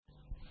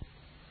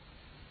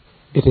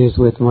It is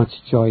with much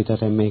joy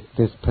that I make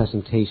this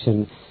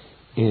presentation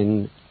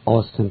in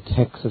Austin,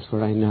 Texas,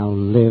 where I now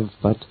live,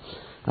 but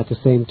at the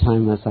same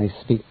time as I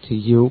speak to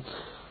you,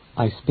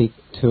 I speak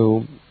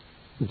to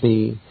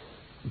the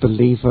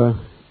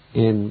believer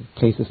in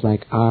places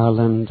like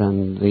Ireland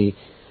and the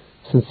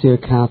sincere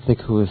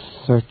Catholic who is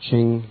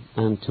searching,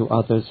 and to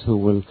others who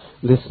will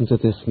listen to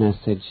this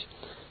message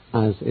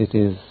as it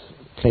is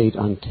played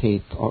on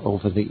tape or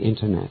over the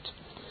internet.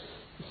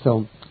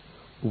 So,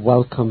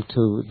 welcome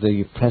to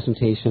the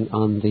presentation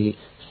on the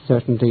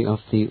certainty of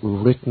the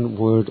written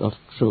word of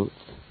truth,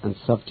 and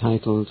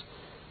subtitled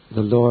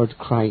The Lord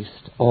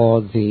Christ or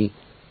the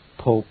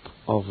Pope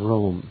of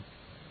Rome.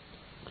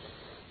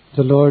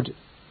 The Lord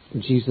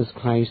Jesus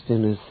Christ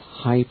in his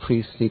high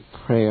priestly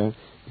prayer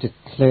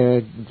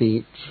declared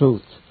the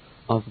truth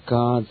of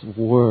God's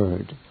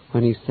word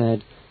when he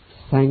said,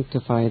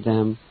 "Sanctify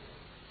them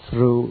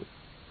through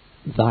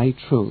thy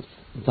truth.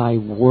 Thy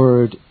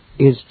word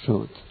is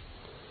truth."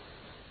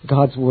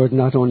 God's word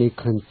not only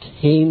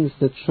contains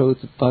the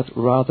truth, but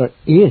rather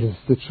is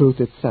the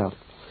truth itself.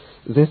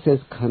 This is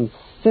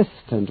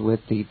consistent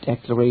with the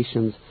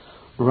declarations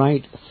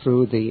right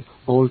through the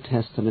Old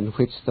Testament, in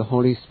which the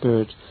Holy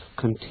Spirit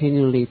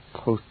continually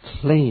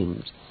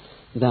proclaimed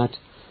that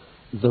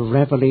the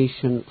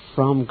revelation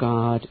from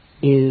God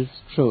is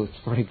truth.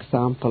 For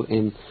example,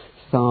 in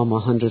Psalm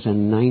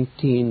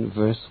 119,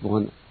 verse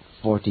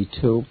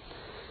 142,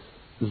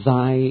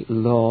 "Thy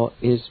law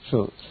is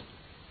truth."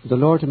 The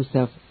Lord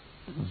himself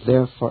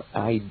therefore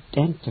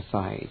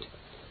identified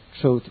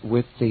truth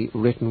with the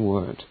written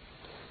word.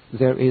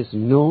 There is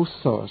no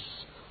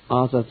source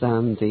other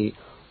than the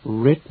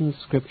written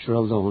scripture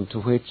alone to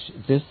which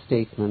this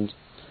statement,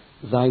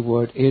 "Thy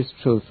word is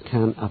truth,"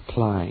 can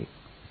apply.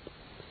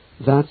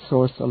 That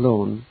source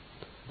alone,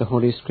 the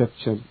Holy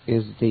Scripture,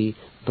 is the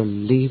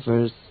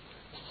believer's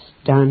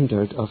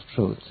standard of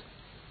truth.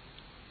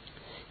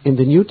 In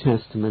the New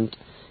Testament,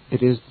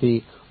 it is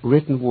the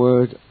written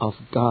word of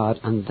God,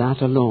 and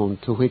that alone,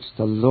 to which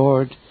the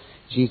Lord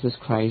Jesus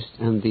Christ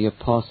and the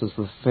apostles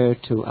refer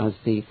to as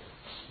the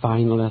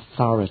final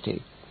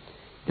authority.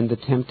 In the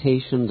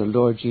temptation, the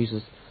Lord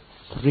Jesus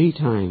 3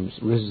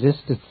 times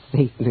resisted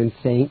Satan in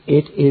saying,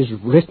 "It is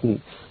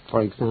written."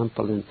 For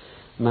example, in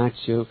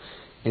Matthew,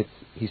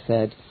 he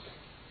said,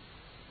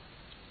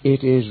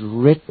 "It is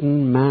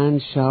written, man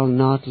shall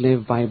not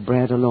live by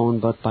bread alone,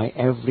 but by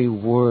every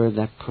word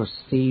that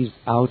proceeds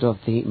out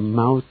of the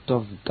mouth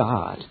of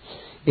God."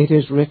 It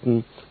is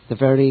written, the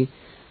very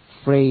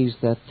phrase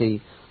that the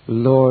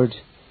Lord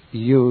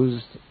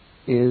used,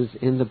 is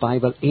in the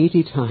Bible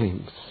 80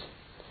 times.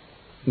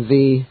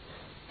 The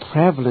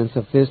prevalence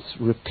of this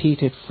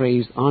repeated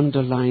phrase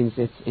underlines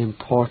its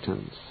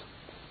importance.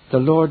 The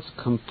Lord's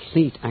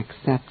complete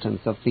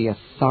acceptance of the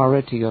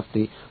authority of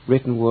the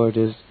written word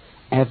is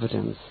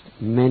evidenced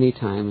many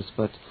times,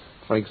 but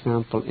for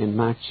example in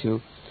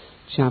Matthew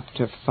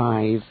chapter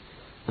 5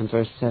 and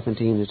verse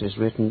 17 it is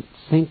written,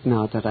 "Think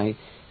not that I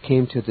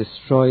came to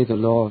destroy the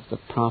law of the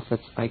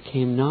prophets. I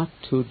came not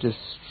to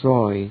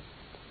destroy,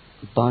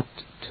 but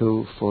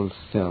to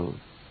fulfill."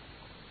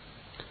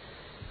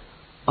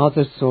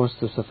 Other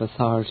sources of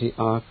authority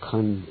are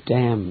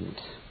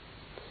condemned.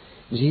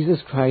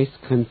 Jesus Christ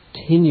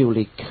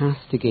continually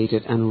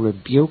castigated and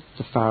rebuked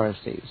the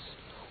Pharisees.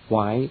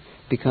 Why?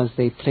 Because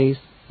they placed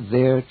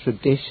their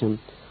tradition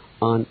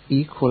on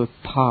equal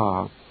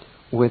par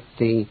with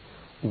the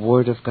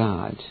Word of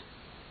God.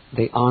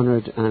 They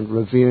honored and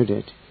revered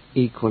it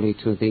equally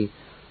to the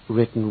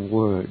written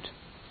Word.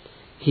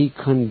 He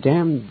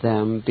condemned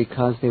them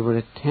because they were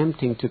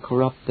attempting to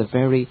corrupt the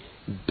very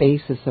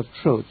basis of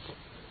truth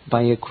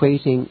by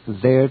equating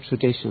their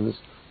traditions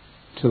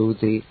to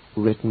the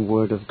written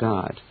Word of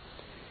God.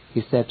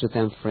 He said to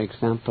them, for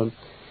example,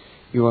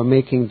 "You are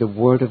making the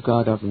Word of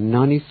God of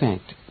none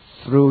effect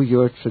through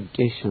your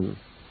tradition."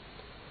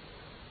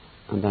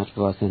 And that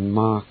was in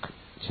Mark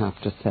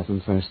chapter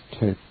 7, verse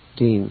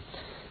 13.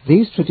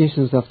 These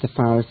traditions of the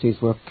Pharisees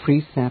were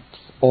precepts,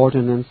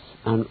 ordinance,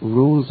 and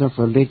rules of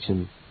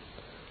religion,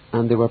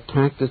 and they were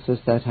practices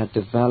that had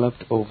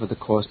developed over the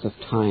course of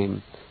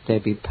time.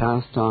 They'd been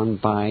passed on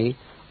by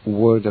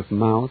word of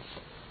mouth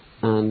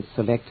and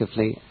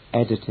selectively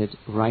edited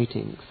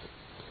writings.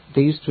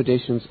 These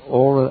traditions,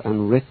 oral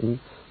and written,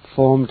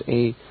 formed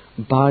a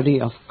body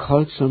of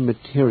cultural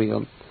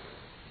material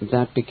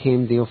that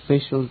became the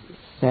official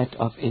set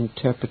of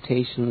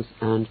interpretations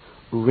and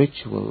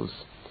rituals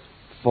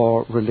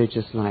for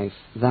religious life.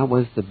 That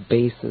was the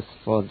basis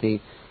for the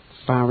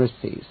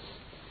Pharisees.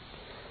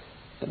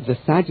 The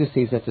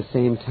Sadducees at the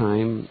same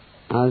time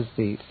as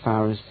the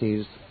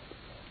Pharisees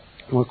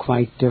were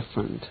quite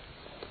different.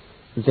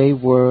 They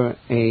were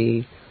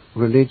a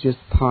religious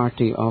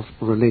party of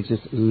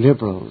religious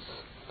liberals,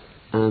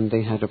 and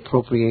they had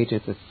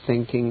appropriated the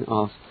thinking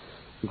of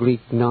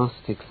Greek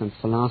Gnostics and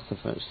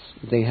philosophers.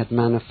 They had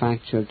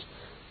manufactured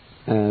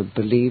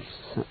beliefs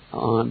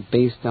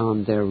based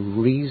on their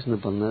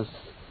reasonableness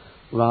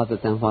rather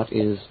than what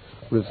is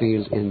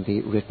revealed in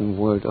the written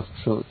word of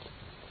truth.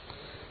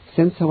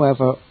 Since,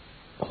 however,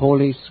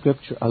 Holy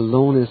Scripture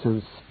alone is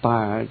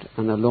inspired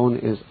and alone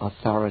is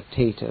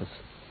authoritative.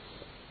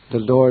 The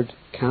Lord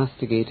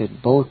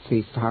castigated both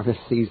the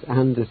Pharisees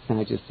and the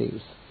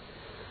Sadducees.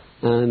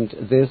 And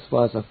this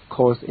was, of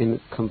course,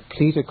 in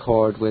complete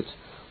accord with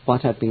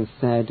what had been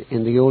said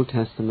in the Old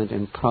Testament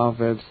in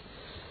Proverbs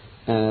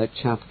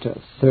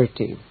chapter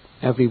 30.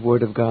 Every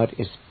word of God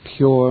is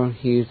pure.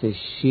 He is a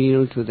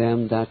shield to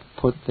them that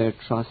put their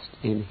trust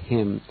in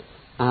him.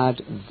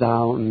 Add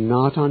thou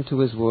not unto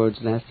his words,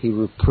 lest he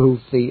reprove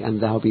thee,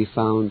 and thou be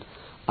found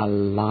a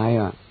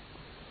liar.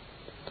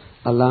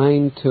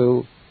 Aligned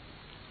to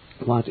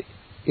what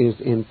is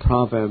in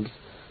Proverbs,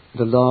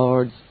 the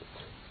Lord's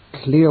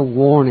clear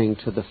warning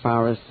to the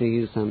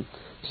Pharisees and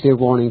clear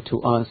warning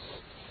to us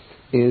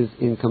is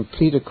in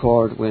complete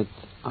accord with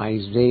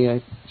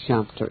Isaiah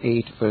chapter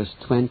 8 verse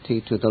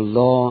 20, to the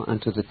law and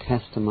to the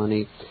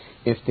testimony,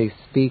 if they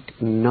speak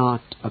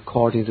not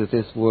according to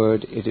this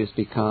word, it is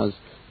because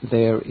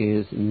there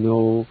is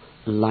no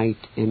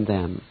light in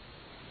them.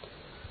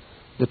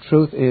 The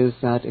truth is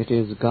that it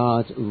is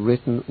God's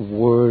written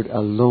word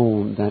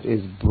alone that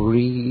is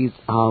breathed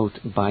out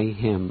by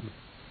him.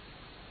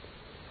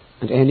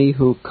 And any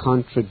who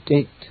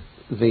contradict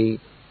the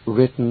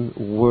written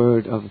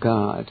word of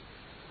God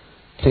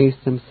place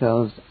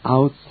themselves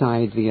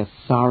outside the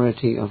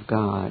authority of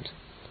God,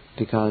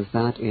 because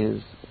that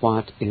is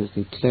what is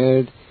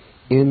declared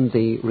in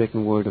the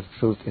written word of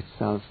truth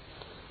itself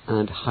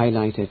and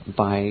highlighted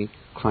by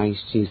Christ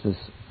Jesus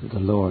the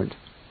Lord.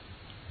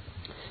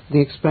 The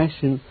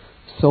expression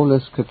sola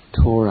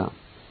scriptura,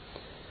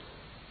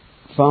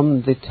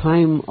 from the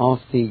time of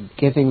the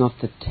giving of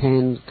the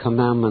 10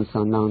 Commandments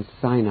on Mount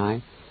Sinai,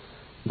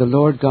 the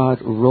Lord God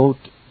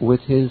wrote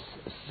with his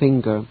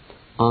finger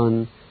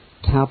on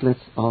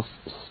tablets of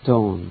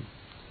stone.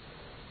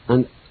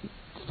 And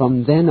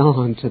from then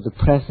on to the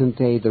present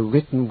day, the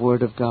written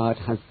word of God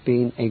has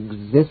been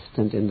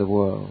existent in the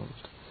world.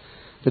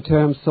 The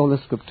term sola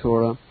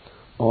scriptura,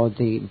 or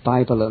the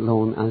Bible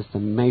alone as the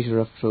measure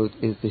of truth,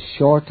 is the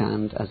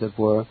shorthand, as it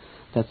were,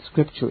 that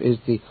Scripture is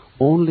the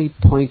only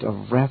point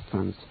of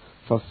reference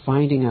for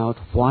finding out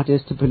what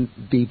is to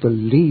be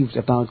believed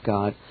about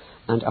God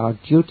and our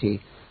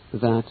duty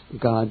that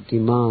God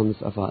demands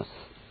of us.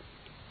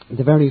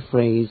 The very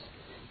phrase,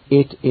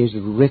 "it is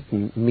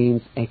written,"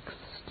 means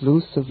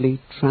exclusively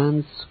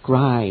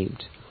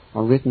transcribed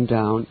or written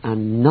down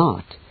and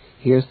not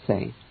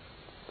hearsay.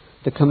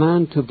 The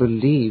command to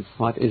believe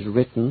what is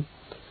written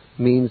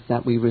means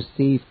that we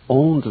receive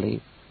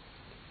only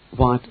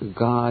what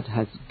God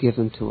has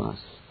given to us.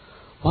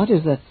 What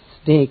is at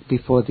stake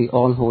before the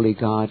all-holy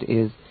God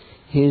is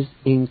his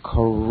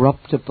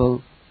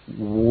incorruptible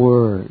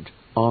word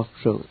of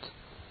truth.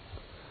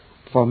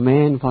 For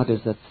men, what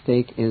is at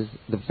stake is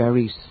the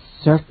very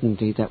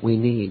certainty that we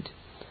need.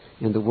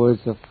 In the word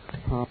of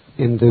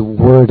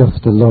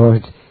the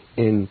Lord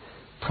in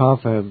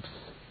Proverbs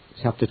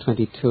chapter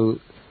 22,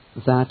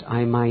 that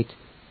I might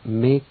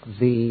make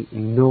thee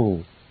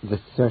know the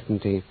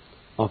certainty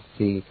of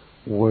the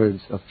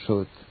words of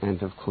truth.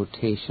 End of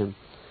quotation.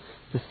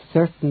 The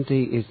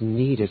certainty is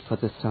needed for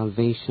the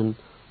salvation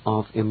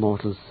of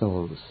immortal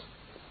souls.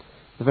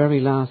 The very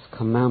last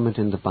commandment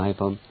in the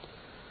Bible,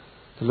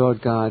 the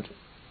Lord God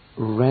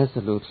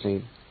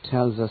resolutely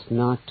tells us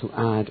not to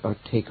add or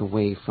take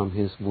away from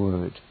his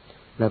word.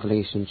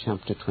 Revelation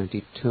chapter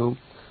 22,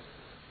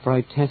 "For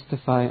I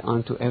testify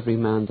unto every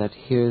man that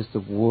hears the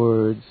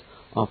words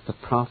of the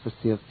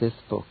prophecy of this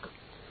book.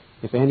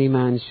 If any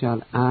man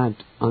shall add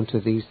unto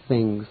these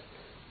things,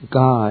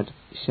 God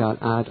shall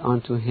add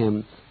unto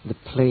him the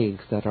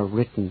plagues that are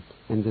written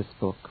in this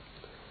book.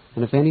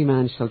 And if any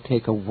man shall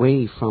take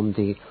away from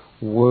the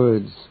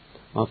words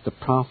of the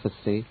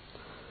prophecy,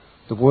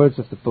 the words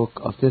of the book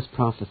of this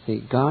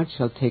prophecy, God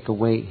shall take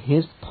away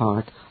his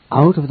part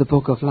out of the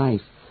book of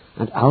life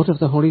and out of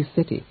the holy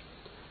city,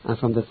 and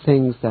from the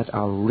things that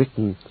are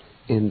written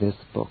in this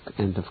book."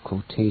 End of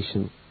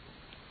quotation.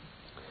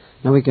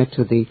 Now we get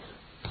to the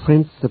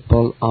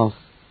principle of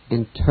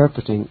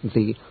interpreting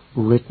the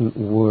written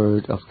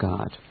word of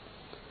God.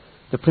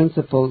 The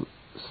principle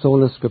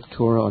sola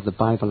scriptura, or the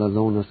Bible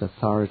alone as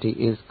authority,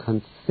 is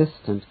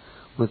consistent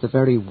with the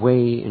very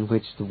way in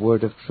which the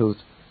word of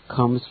truth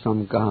comes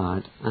from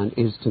God and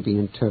is to be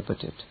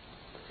interpreted.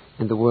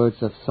 In the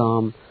words of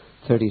Psalm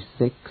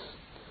 36,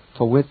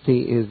 "For with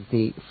thee is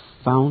the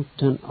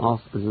fountain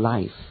of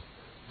life,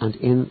 and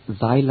in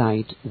thy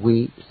light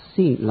we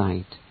see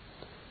light."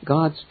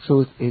 God's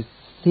truth is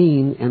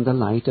seen in the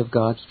light of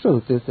God's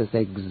truth. This is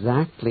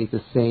exactly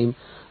the same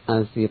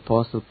as the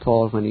Apostle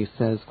Paul when he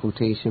says,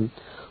 quotation,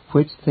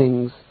 "Which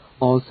things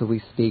also we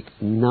speak,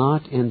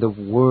 not in the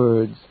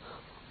words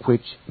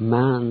which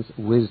man's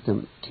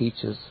wisdom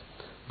teaches,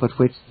 but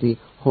which the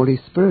Holy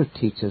Spirit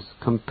teaches,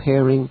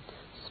 comparing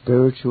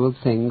spiritual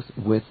things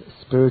with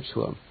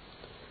spiritual."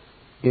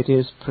 It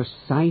is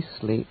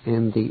precisely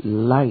in the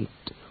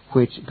light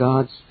which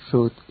God's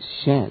truth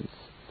sheds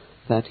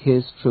that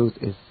his truth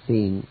is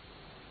seen.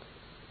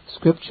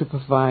 Scripture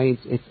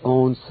provides its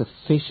own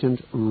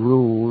sufficient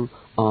rule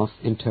of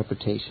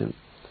interpretation.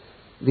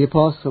 The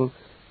Apostle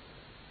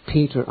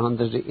Peter,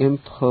 under the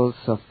impulse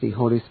of the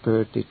Holy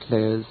Spirit,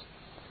 declares,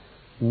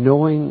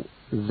 knowing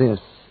this,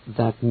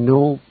 that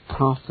no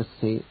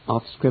prophecy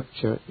of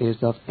Scripture is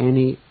of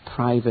any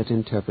private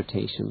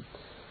interpretation.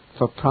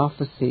 For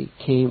prophecy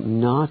came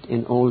not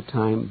in old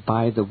time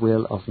by the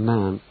will of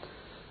man,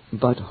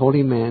 but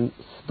holy men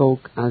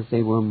spoke as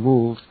they were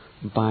moved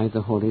by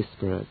the Holy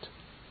Spirit.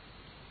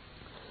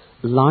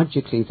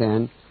 Logically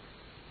then,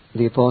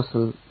 the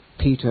Apostle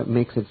Peter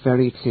makes it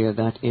very clear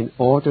that in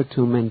order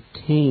to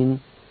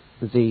maintain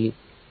the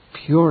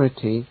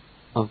purity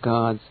of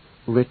God's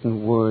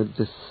written word,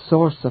 the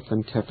source of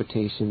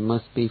interpretation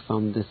must be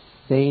from the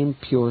same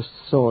pure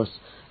source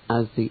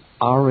as the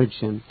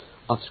origin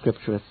of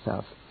Scripture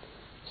itself.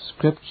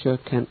 Scripture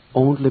can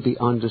only be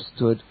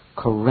understood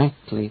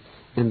correctly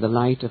in the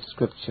light of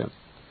Scripture,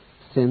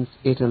 since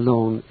it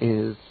alone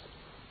is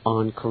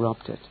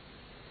uncorrupted.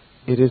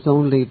 It is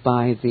only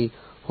by the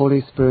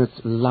Holy Spirit's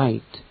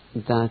light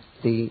that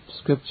the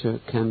Scripture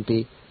can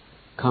be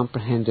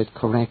comprehended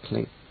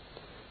correctly.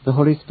 The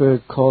Holy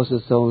Spirit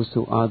causes those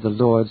who are the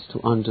Lord's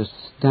to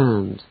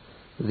understand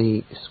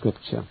the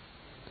Scripture.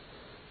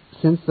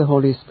 Since the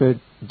Holy Spirit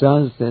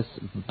does this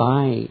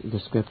by the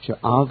Scripture,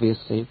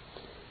 obviously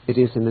it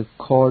is in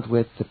accord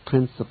with the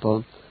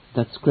principle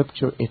that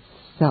Scripture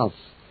itself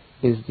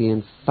is the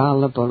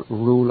infallible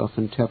rule of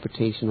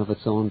interpretation of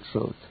its own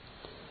truth.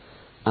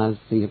 As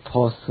the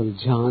Apostle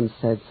John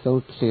said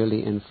so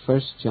clearly in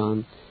 1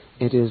 John,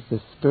 it is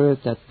the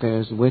Spirit that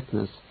bears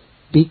witness,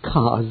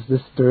 because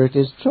the Spirit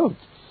is truth.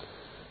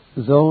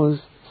 Those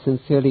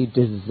sincerely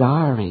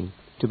desiring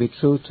to be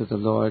true to the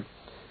Lord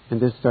in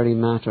this very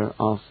matter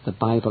of the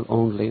Bible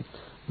only,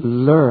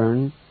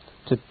 learn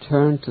to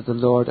turn to the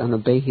Lord and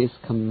obey His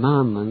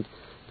commandment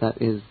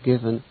that is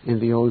given in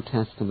the Old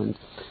Testament.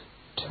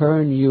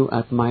 Turn you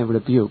at my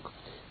rebuke.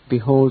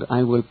 Behold,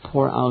 I will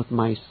pour out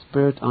my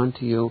Spirit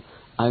unto you.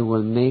 I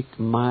will make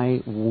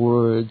my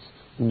words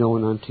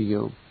known unto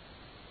you.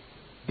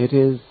 It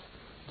is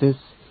this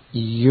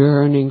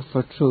yearning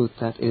for truth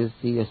that is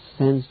the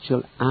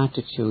essential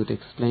attitude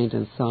explained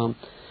in Psalm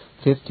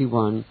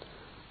 51,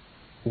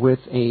 with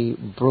a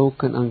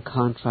broken and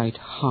contrite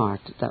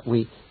heart, that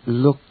we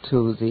look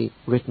to the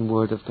written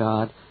word of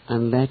God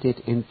and let it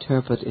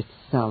interpret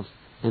itself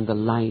in the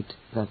light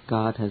that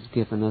God has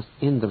given us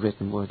in the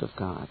written word of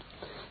God.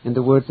 In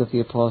the words of the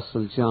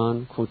Apostle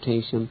John,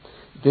 quotation,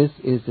 this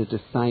is the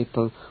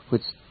disciple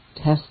which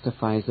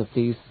testifies of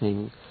these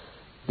things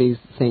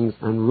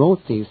and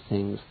wrote these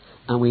things,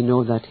 and we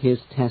know that his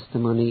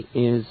testimony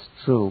is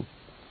true.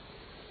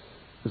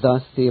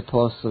 Thus the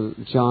Apostle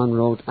John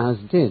wrote, as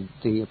did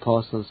the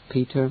Apostles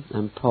Peter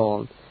and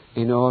Paul,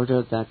 in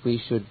order that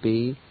we should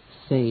be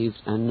saved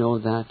and know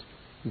that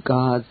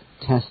God's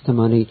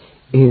testimony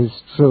is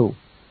true.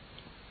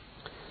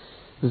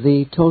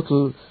 The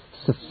total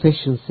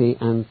sufficiency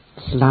and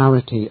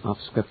clarity of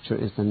Scripture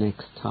is the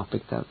next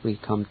topic that we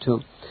come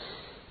to.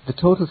 The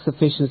total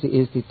sufficiency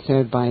is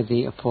declared by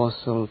the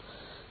Apostle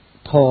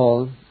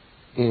Paul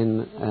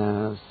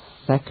in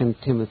 2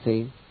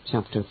 Timothy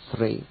chapter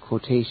 3,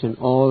 quotation,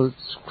 all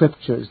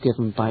Scripture is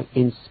given by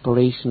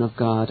inspiration of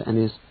God and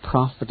is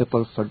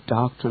profitable for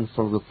doctrine,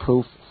 for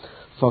reproof,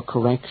 for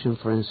correction,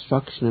 for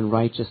instruction in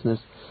righteousness,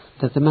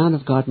 that the man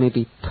of God may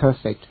be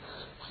perfect,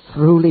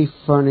 thoroughly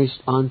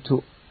furnished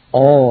unto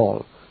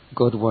all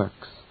good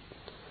works.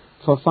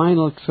 For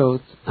final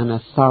truth and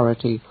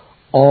authority,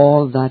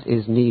 all that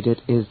is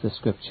needed is the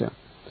Scripture.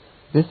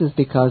 This is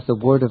because the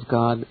Word of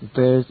God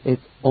bears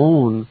its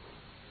own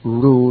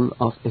rule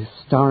of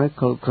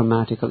historical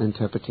grammatical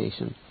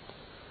interpretation.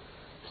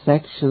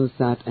 Sections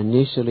that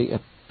initially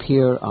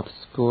appear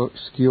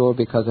obscure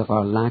because of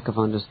our lack of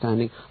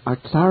understanding are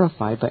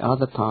clarified by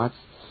other parts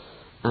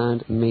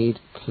and made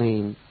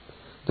plain.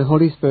 The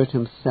Holy Spirit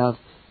Himself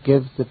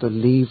gives the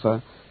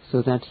believer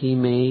so that he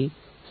may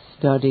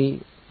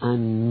study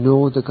and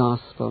know the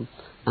gospel,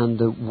 and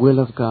the will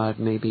of God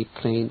may be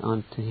plain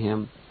unto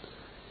him.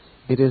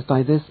 It is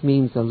by this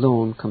means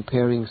alone,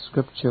 comparing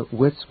Scripture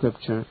with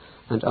Scripture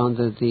and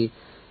under the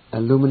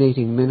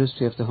illuminating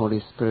ministry of the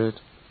Holy Spirit,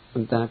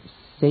 that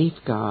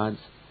safeguards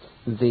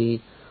the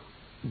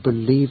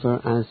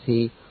believer as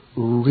he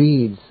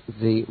reads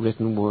the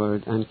written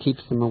word and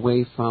keeps him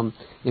away from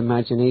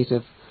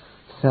imaginative,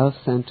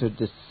 self-centered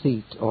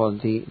deceit or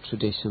the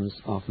traditions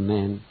of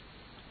men.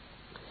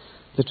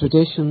 The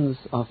traditions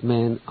of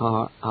men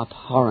are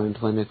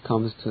abhorrent when it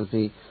comes to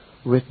the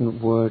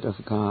written word of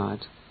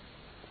God.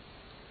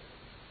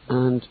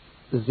 And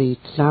the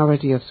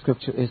clarity of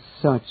Scripture is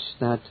such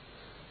that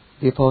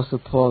the Apostle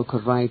Paul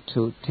could write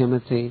to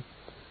Timothy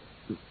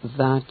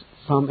that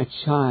from a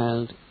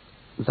child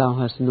thou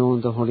hast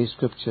known the Holy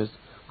Scriptures,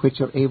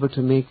 which are able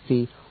to make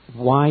thee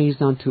wise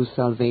unto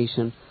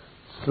salvation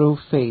through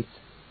faith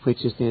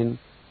which is in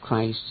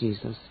Christ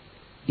Jesus.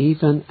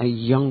 Even a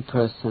young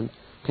person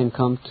can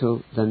come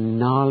to the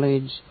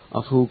knowledge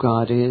of who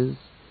God is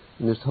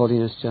in His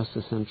holiness,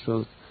 justice and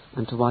truth,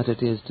 and to what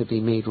it is to be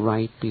made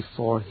right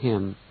before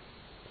Him.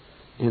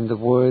 In the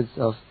words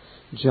of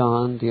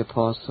John the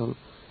Apostle,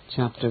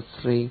 chapter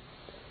 3,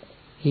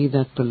 he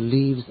that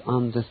believes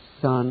on the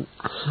Son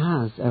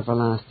has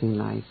everlasting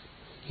life.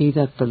 He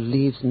that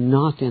believes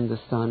not in the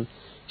Son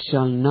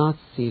shall not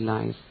see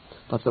life,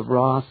 but the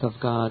wrath of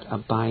God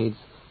abides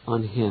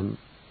on him.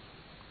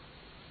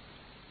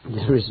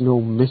 There is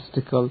no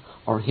mystical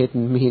or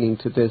hidden meaning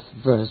to this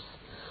verse,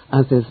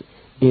 as is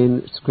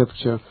in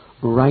Scripture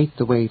right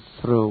the way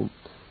through.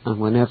 And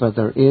whenever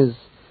there is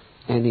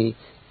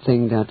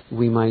anything that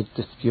we might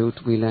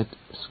dispute, we let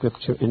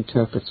Scripture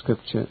interpret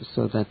Scripture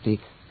so that the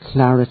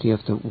clarity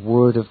of the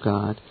Word of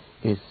God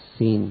is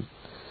seen.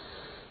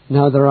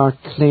 Now, there are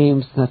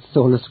claims that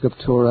sola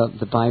scriptura,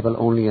 the Bible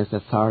only as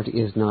authority,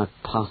 is not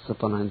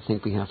possible, and I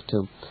think we have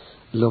to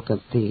look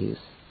at these.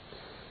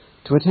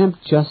 To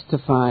attempt to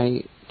justify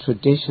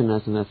tradition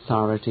as an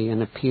authority,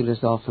 an appeal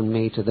is often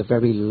made to the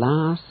very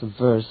last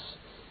verse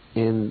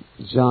in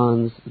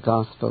John's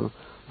Gospel,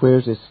 where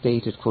it is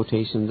stated,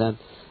 quotation, that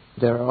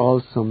there are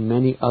also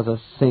many other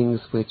things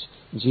which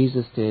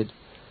Jesus did,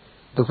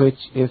 the which,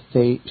 if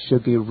they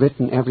should be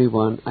written every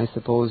one, I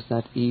suppose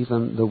that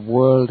even the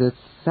world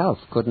itself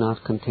could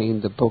not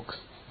contain the books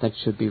that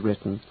should be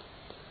written.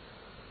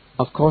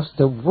 Of course,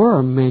 there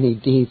were many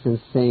deeds and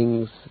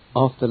sayings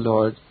of the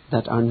Lord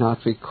that are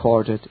not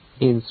recorded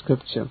in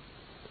Scripture.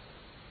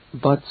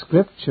 But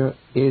Scripture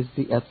is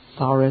the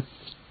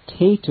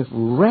authoritative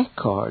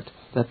record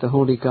that the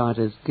Holy God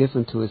has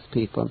given to His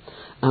people.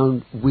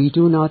 And we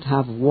do not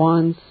have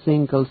one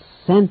single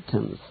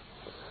sentence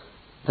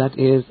that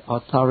is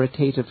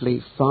authoritatively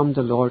from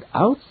the Lord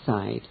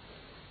outside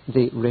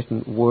the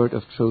written word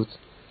of truth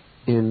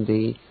in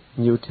the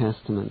New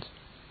Testament.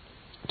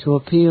 To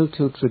appeal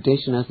to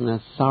tradition as an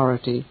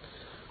authority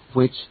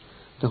which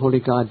the Holy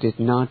God did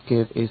not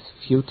give is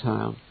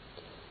futile.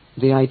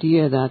 The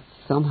idea that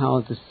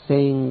somehow the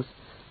sayings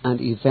and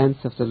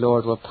events of the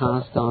Lord were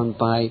passed on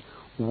by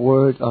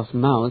word of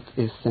mouth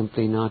is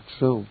simply not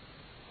true.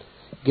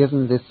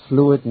 Given the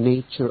fluid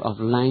nature of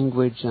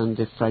language and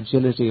the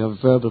fragility of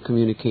verbal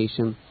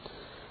communication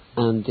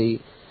and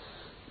the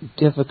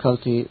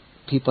difficulty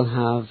people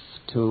have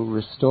to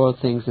restore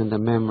things in their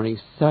memory,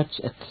 such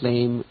a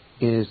claim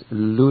is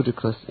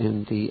ludicrous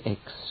in the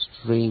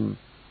extreme.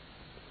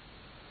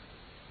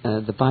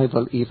 The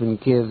Bible even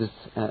gives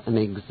an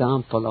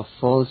example of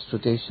false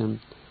tradition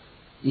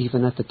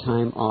even at the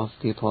time of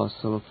the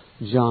Apostle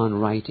John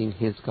writing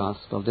his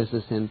Gospel. This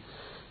is in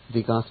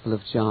the Gospel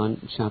of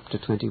John, chapter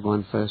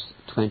 21, verse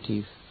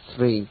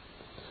 23.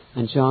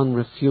 And John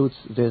refutes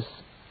this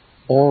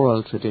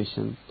oral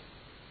tradition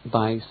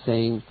by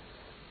saying,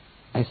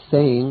 a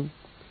saying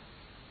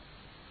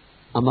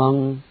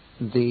among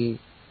the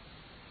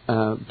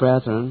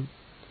brethren,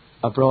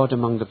 abroad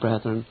among the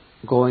brethren,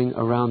 going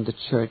around the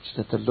church,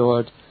 that the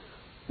Lord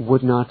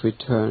would not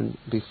return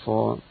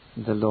before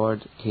the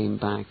Lord came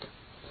back.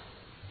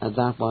 And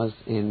that was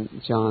in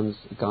John's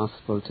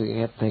Gospel. To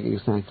get the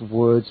exact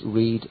words,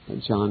 read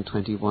John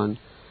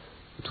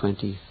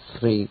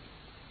 21:23.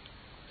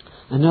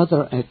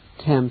 Another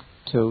attempt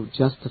to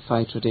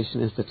justify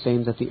tradition is the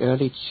claim that the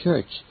early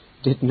church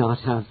did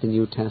not have the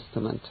New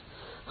Testament.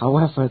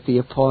 However, the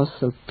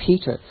Apostle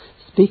Peter,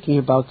 speaking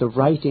about the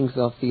writings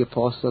of the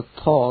Apostle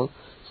Paul,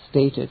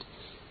 stated,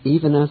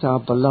 even as our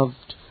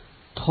beloved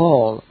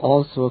Paul,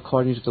 also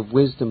according to the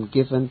wisdom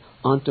given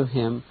unto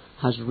him,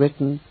 has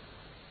written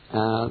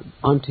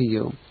unto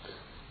you,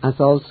 as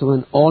also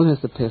in all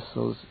his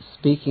epistles,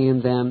 speaking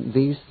in them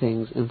these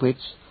things, in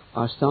which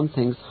are some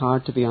things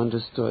hard to be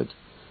understood,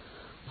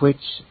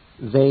 which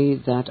they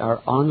that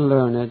are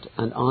unlearned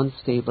and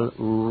unstable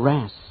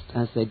wrest,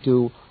 as they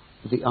do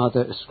the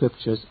other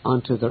scriptures,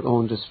 unto their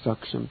own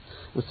destruction.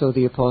 And so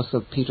the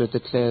Apostle Peter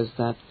declares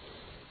that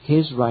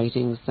his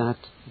writings, that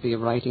the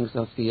writings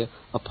of the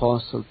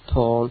Apostle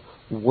Paul,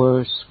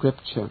 were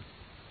Scripture,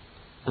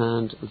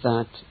 and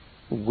that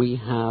we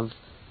have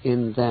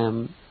in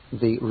them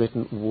the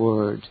written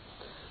word.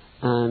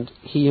 And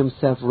he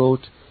himself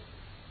wrote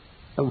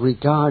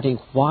regarding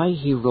why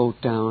he wrote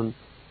down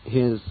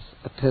his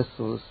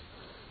epistles,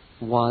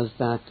 was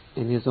that,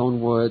 in his own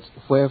words,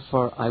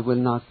 wherefore I will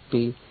not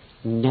be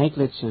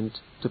negligent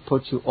to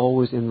put you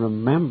always in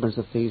remembrance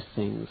of these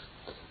things,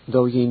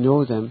 though ye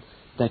know them,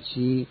 that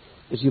you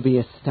be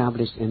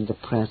established in the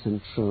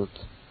present truth.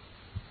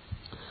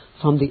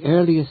 From the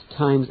earliest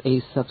times,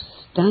 a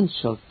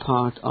substantial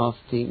part of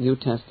the New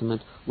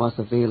Testament was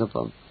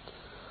available.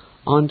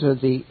 Under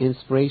the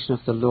inspiration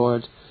of the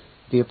Lord,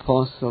 the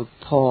Apostle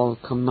Paul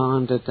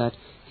commanded that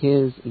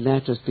his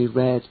letters be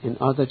read in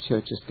other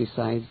churches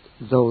besides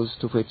those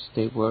to which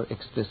they were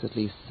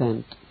explicitly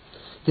sent.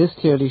 This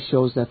clearly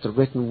shows that the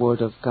written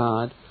word of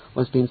God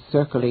was being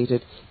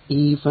circulated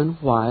even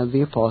while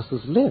the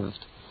apostles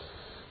lived.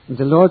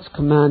 The Lord's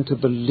command to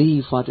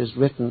believe what is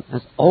written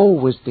has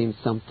always been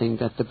something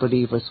that the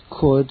believers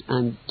could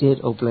and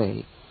did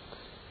obey.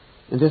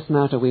 In this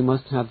matter, we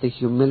must have the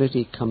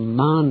humility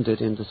commanded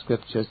in the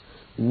Scriptures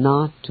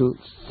not to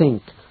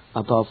think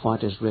above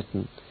what is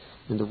written.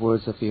 In the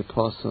words of the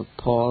Apostle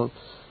Paul,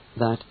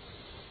 that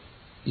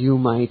you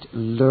might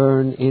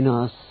learn in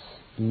us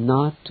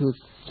not to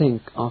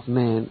think of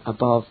men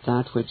above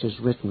that which is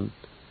written,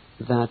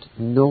 that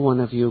no one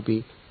of you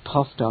be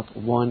puffed up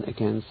one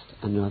against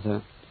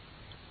another.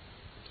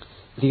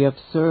 The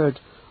absurd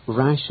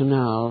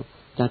rationale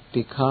that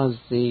because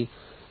the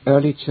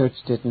early church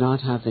did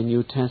not have the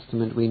New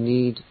Testament, we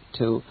need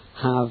to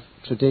have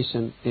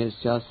tradition is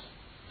just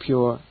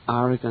pure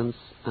arrogance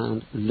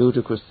and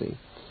ludicrousy.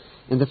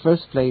 In the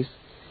first place,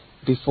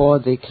 before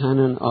the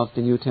canon of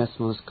the New Testament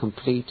was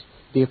complete,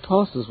 the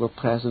apostles were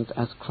present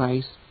as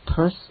Christ's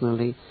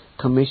personally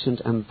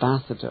commissioned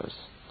ambassadors,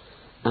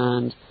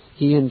 and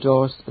he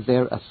endorsed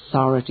their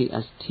authority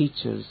as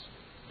teachers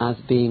as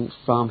being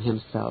from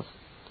himself.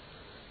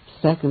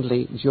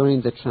 Secondly,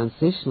 during the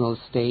transitional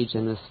stage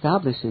in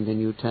establishing the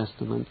New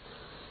Testament,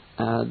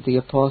 the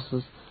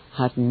apostles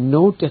had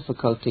no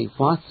difficulty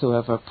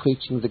whatsoever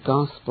preaching the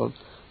gospel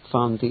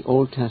from the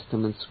Old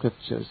Testament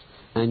scriptures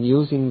and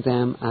using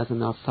them as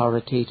an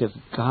authoritative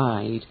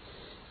guide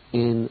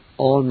in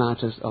all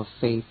matters of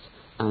faith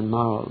and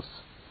morals.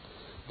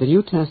 The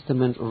New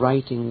Testament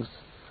writings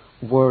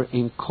were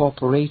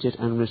incorporated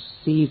and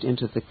received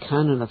into the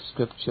canon of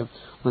Scripture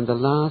when the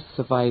last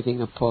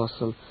surviving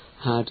apostle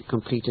had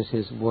completed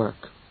his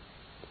work.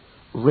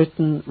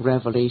 Written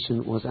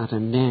revelation was at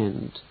an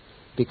end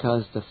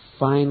because the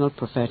final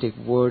prophetic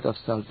word of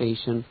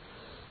salvation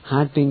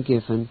had been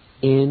given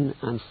in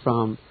and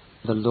from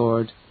the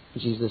Lord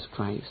Jesus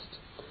Christ.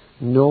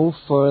 No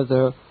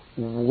further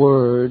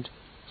word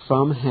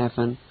from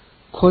heaven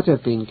could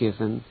have been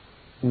given,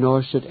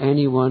 nor should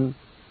anyone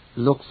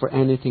look for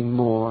anything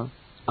more,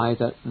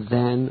 either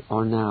then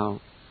or now.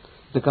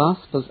 The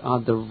Gospels are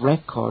the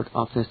record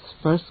of his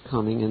first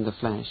coming in the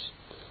flesh,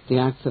 the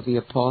Acts of the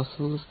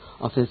Apostles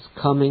of his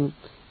coming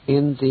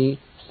in the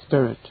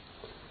Spirit,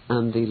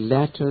 and the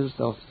letters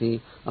of the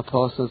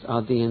Apostles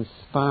are the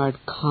inspired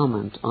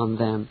comment on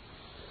them.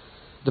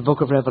 The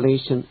book of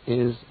Revelation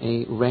is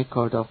a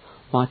record of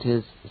what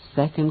his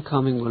second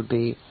coming will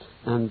be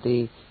and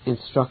the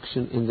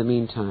instruction in the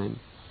meantime.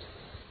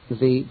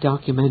 The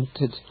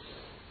documented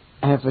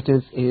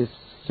evidence is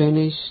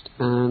finished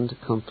and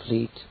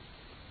complete.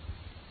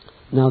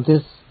 Now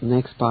this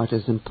next part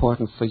is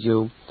important for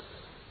you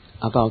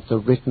about the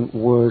written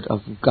word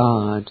of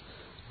God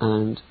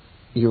and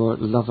your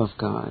love of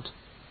God.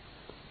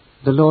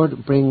 The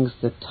Lord brings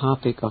the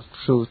topic of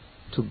truth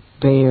to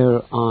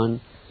bear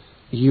on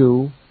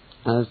you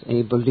as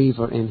a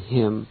believer in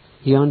him.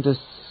 He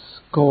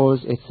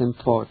underscores its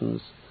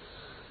importance.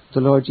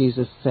 The Lord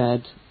Jesus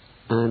said,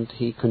 and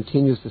he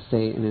continues to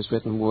say in his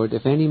written word,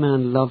 "If any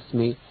man loves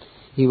me,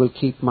 he will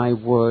keep my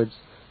words,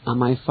 and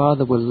my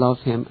Father will love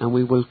him, and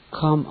we will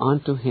come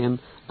unto him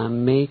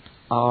and make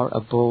our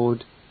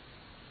abode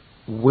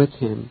with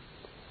him.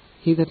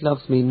 He that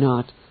loves me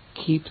not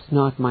keeps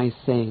not my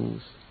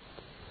sayings,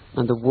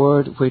 and the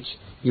word which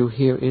you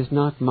hear is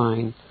not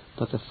mine,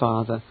 but the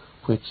Father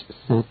which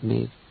sent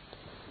me."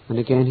 And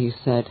again he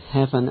said,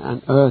 "Heaven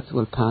and earth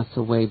will pass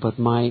away, but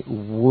my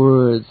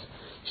words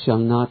shall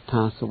not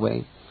pass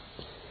away."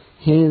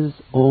 His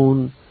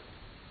own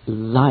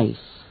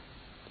life,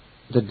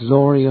 the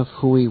glory of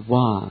who he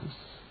was,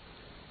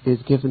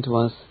 is given to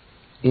us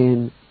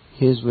in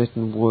his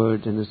written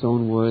word, in his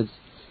own words.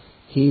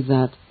 "He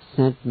that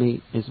sent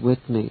me is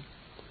with me.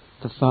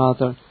 The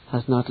Father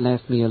has not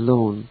left me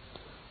alone,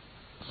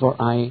 for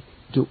I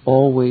do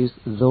always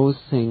those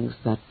things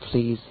that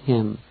please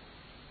him."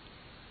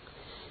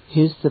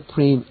 His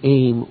supreme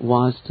aim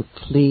was to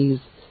please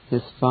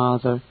his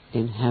Father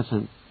in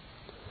heaven,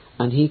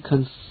 and he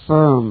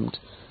confirmed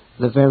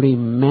the very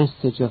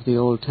message of the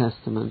Old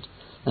Testament,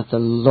 that the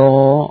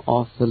law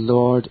of the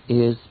Lord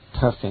is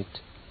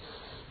perfect.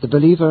 The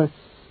believer,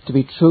 to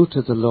be true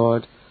to the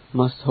Lord,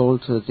 must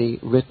hold to the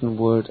written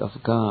word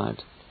of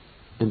God.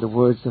 In the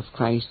words of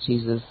Christ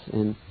Jesus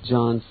in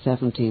John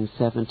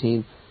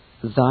 17:17,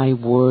 "Thy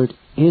word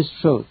is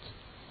truth."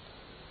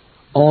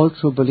 All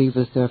true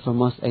believers therefore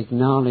must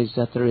acknowledge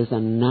that there is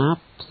an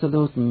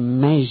absolute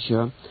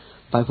measure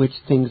by which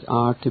things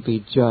are to be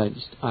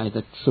judged,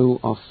 either true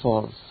or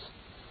false.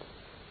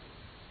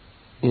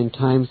 In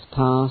times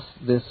past,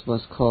 this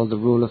was called the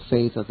rule of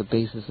faith, or the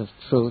basis of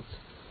truth,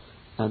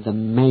 the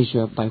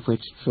measure by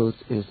which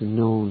truth is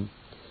known.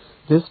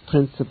 This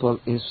principle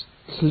is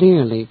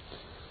clearly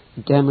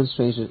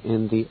demonstrated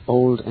in the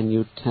Old and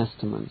New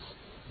Testaments.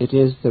 It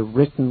is the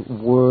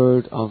written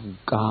word of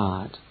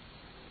God.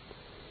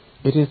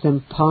 It is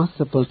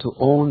impossible to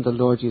own the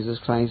Lord Jesus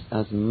Christ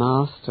as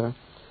Master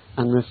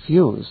and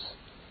refuse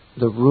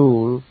the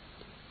rule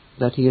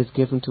that he has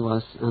given to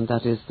us, and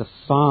that is the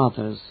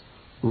Father's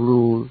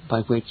rule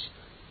by which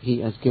he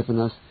has given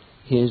us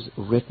his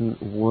written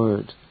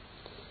word.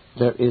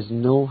 There is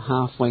no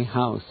halfway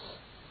house.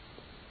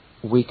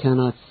 We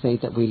cannot say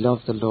that we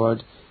love the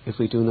Lord if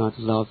we do not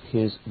love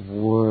his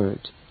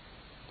word.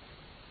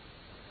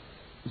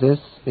 This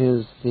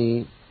is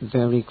the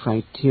very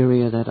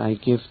criteria that I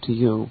give to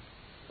you.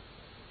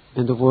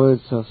 In the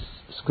words of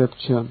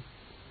Scripture,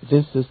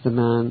 "This is the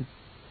man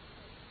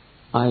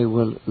I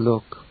will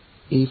look,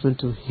 even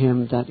to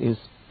him that is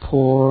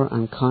poor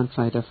and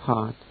contrite of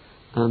heart,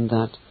 and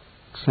that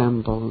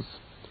trembles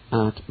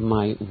at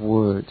my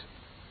word.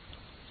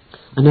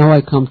 And now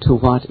I come to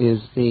what is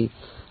the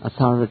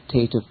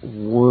authoritative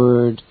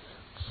word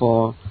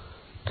for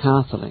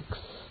Catholics.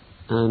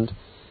 And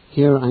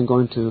here I'm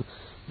going to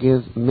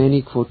give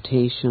many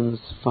quotations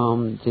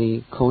from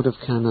the Code of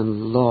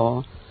Canon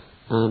Law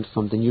and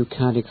from the New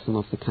Catechism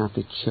of the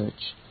Catholic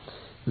Church.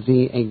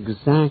 The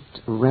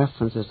exact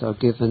references are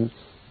given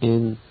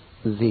in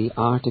the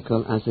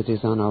article as it is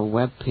on our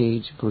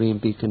webpage,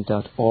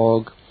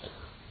 bereanbeacon.org,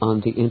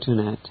 on the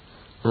internet.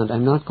 And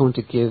I'm not going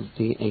to give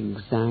the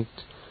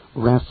exact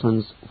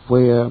reference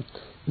where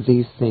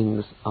these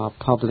things are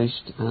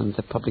published and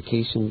the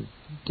publication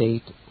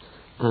date,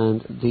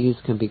 and these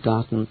can be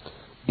gotten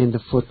in the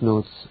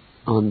footnotes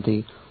on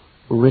the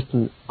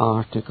written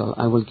article.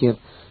 I will give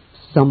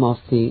some of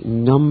the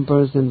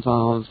numbers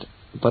involved,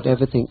 but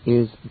everything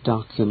is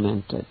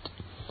documented.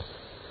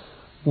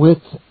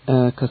 With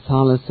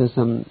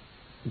Catholicism,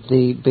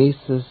 the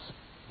basis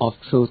of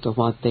truth, or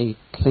what they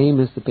claim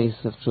is the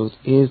basis of truth,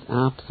 is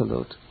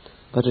absolute,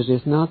 but it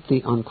is not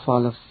the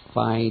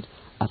unqualified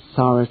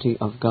authority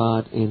of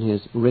God in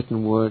His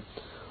written word.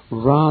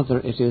 Rather,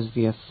 it is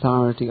the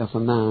authority of a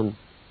man,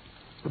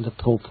 the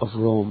Pope of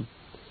Rome.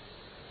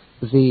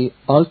 The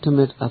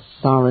ultimate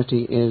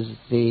authority is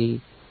the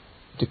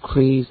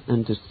decrees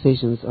and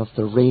decisions of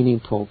the reigning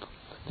Pope.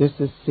 This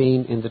is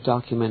seen in the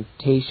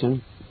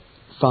documentation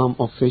from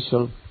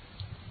official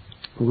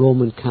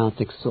Roman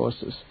Catholic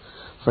sources.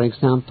 For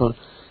example,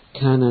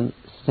 Canon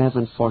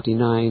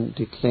 749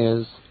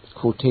 declares,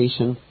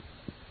 quotation,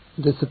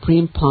 "The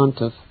Supreme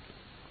Pontiff,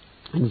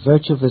 in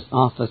virtue of his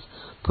office,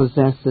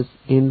 possesses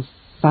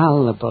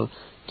infallible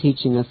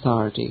teaching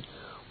authority,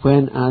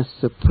 when as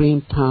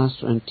supreme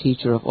pastor and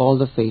teacher of all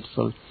the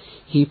faithful,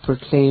 he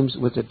proclaims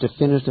with a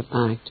definitive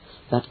act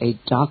that a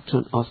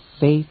doctrine of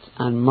faith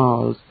and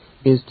morals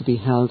is to be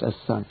held as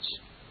such."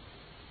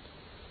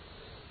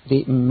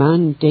 The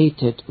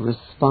mandated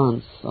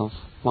response of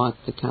what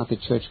the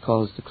Catholic Church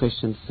calls the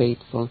Christian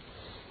faithful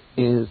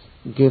is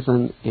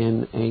given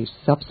in a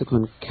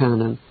subsequent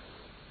canon,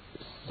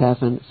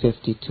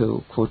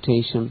 752,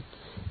 quotation,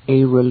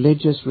 "A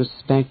religious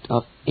respect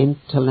of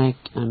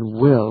intellect and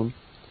will,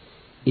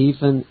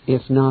 even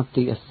if not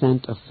the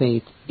assent of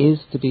faith, is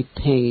to be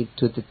paid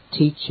to the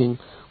teaching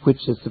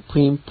which the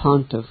Supreme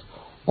Pontiff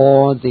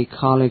or the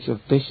College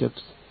of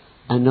Bishops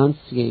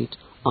enunciate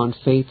on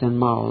faith and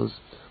morals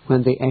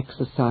when they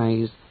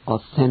exercise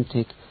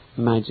authentic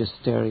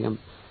magisterium."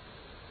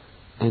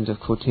 End of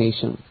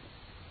quotation.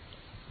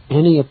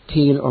 Any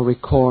appeal or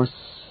recourse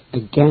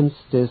against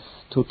this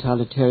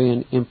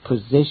totalitarian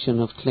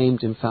imposition of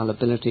claimed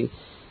infallibility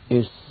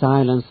is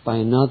silenced by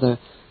another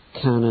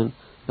canon,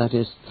 that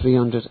is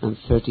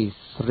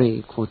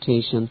 333,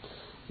 quotation,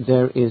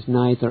 "There is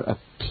neither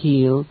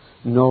appeal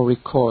nor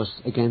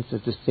recourse against a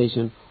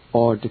decision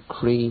or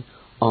decree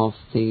of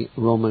the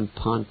Roman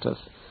Pontiff."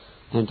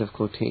 End of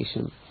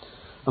quotation.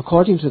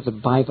 According to the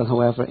Bible,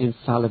 however,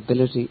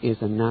 infallibility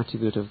is an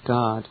attribute of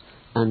God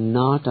and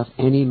not of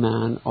any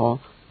man or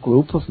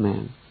group of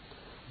men.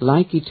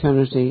 Like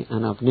eternity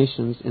and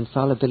omniscience,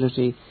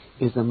 infallibility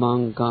is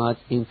among God's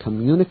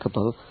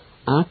incommunicable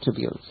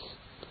attributes,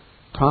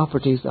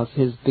 properties of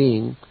His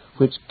being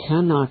which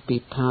cannot be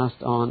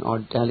passed on or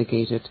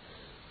delegated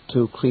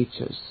to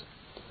creatures.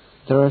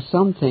 There are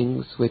some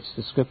things which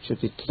the Scripture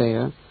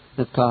declare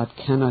that God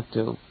cannot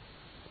do.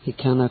 He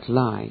cannot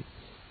lie.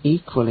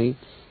 Equally,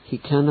 He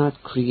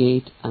cannot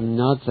create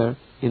another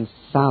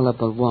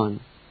infallible one.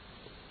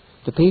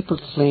 The papal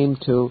claim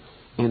to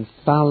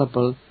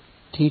infallible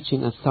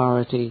teaching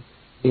authority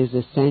is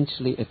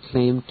essentially a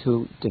claim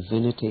to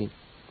divinity.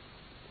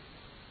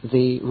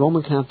 The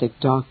Roman Catholic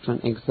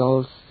doctrine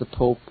exalts the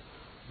Pope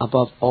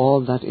above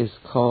all that is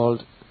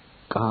called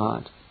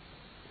God.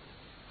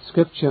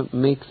 Scripture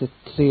makes it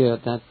clear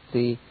that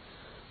the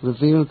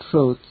revealed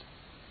truth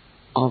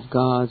of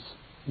God's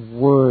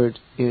Word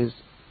is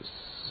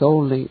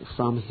solely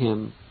from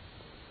Him.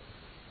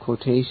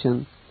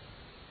 Quotation,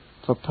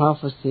 "For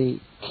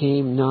prophecy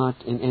came not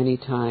in any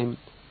time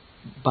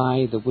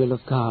by the will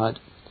of God,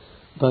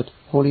 but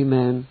holy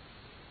men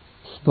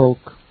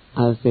spoke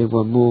as they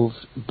were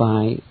moved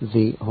by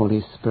the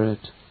Holy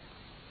Spirit."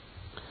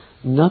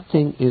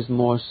 Nothing is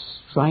more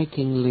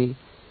strikingly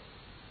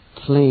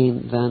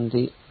plain than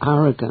the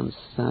arrogance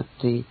that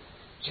the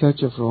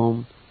Church of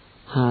Rome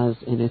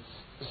has in its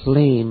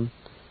claim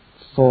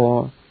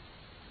for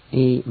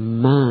a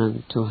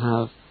man to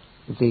have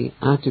the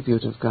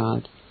attribute of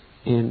God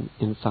in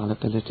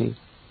infallibility.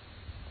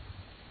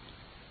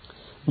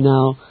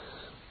 Now,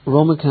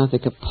 Roman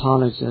Catholic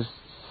apologists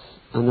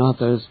and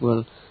others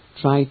will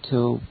try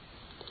to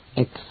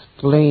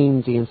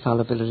explain the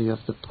infallibility of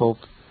the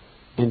Pope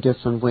in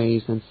different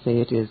ways and say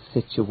it is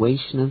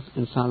situational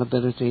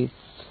infallibility,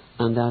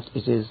 and that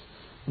it is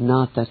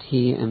not that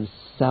he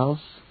himself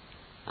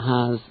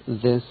has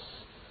this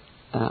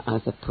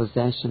as a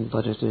possession,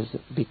 but it is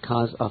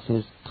because of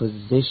his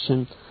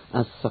position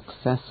as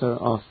successor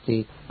of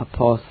the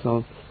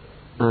apostle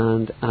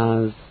and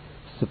as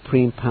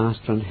supreme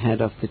pastor and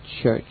head of the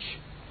church.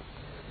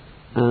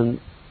 and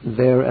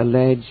their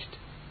alleged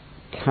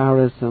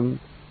charism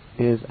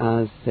is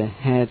as the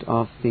head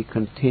of the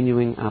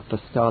continuing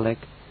apostolic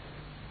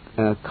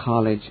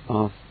college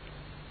of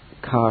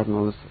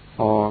cardinals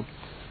or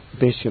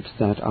bishops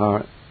that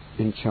are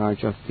in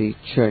charge of the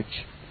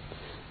church.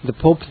 The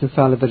Pope's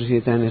infallibility,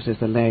 then, it is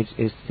alleged,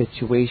 is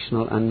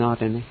situational and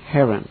not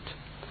inherent.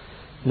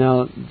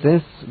 Now,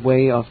 this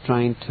way of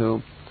trying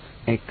to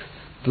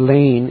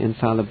explain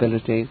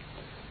infallibility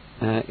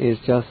is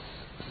just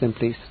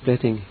simply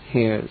splitting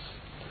hairs.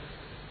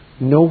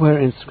 Nowhere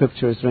in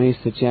Scripture is there any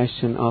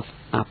suggestion of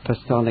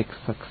apostolic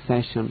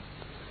succession.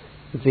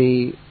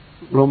 The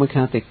Roman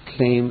Catholic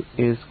claim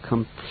is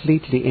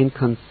completely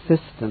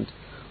inconsistent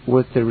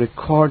with the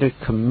recorded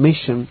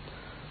commission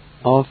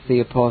of the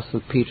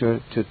Apostle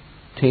Peter to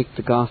take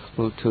the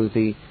gospel to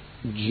the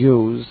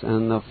Jews,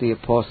 and of the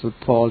Apostle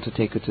Paul to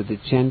take it to the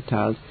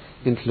Gentiles,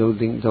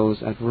 including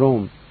those at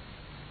Rome.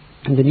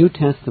 In the New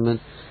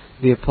Testament,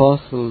 the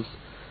apostles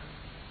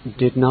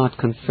did not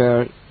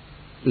confer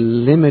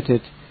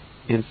limited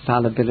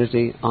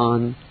infallibility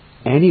on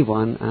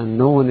anyone, and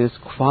no one is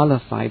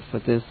qualified for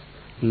this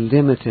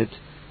limited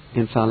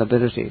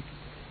infallibility.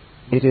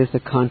 It is a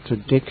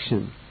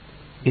contradiction.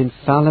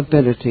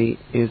 Infallibility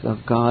is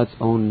of God's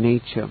own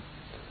nature,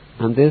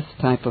 and this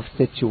type of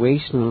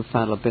situational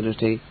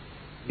infallibility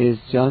is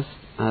just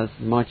as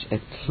much a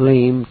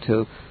claim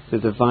to the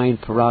divine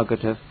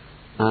prerogative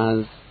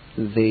as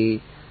the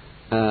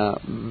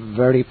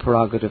very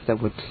prerogative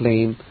that would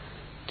claim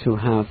to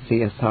have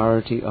the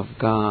authority of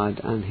God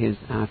and His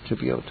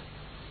attribute.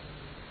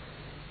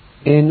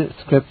 In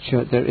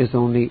Scripture there is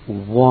only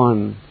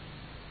one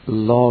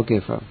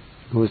lawgiver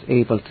who is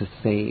able to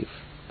save.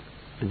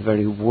 In the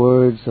very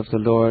words of the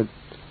Lord,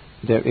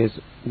 there is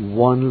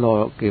one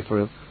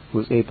lawgiver who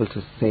is able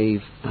to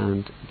save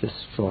and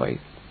destroy.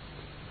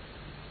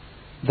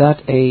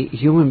 That a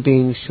human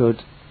being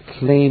should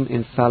claim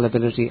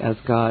infallibility as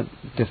God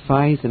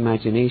defies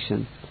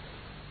imagination,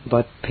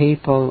 but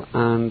papal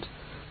and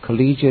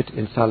collegiate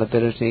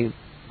infallibility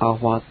are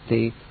what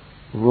the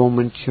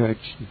Roman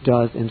Church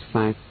does in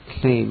fact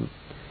claim.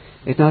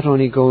 It not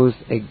only goes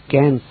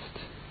against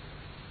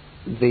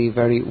the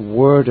very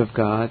Word of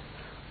God,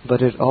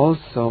 but it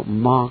also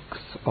mocks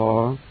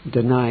or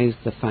denies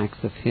the facts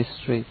of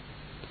history.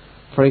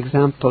 For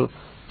example,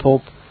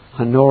 Pope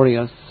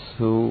Honorius,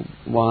 who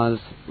was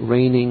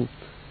reigning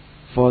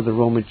for the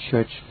Roman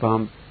Church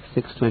from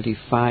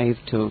 625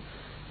 to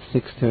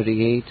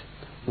 638,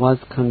 was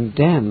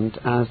condemned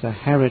as a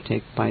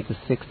heretic by the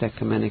Sixth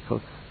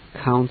Ecumenical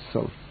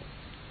Council.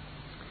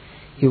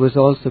 He was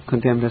also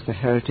condemned as a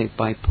heretic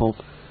by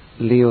Pope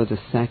Leo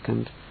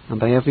II and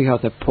by every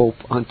other pope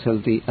until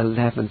the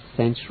 11th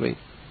century.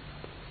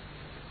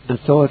 And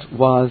so it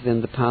was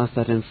in the past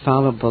that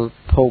infallible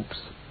popes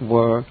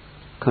were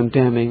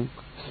condemning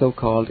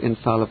so-called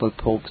infallible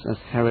popes as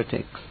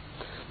heretics.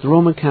 The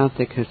Roman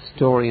Catholic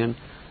historian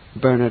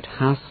Bernard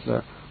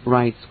Hassler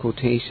writes,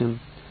 quotation,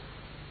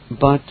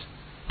 "But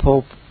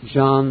Pope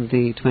John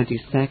the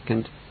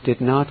 22nd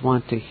did not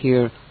want to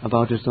hear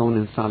about his own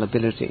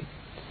infallibility.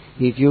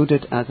 He viewed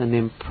it as an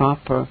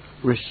improper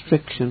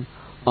restriction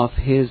of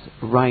his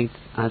rights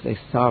as a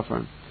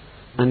sovereign,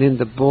 and in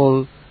the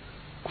bull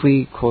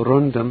Qui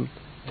Corundum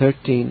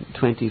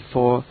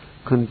 1324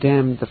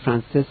 condemned the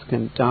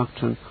Franciscan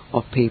doctrine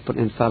of papal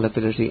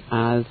infallibility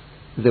as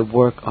the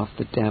work of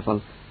the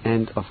devil."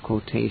 End of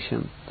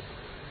quotation.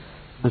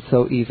 And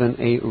so even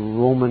a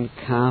Roman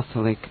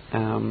Catholic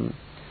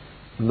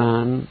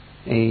man,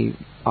 a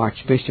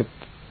archbishop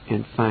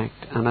in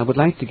fact, and I would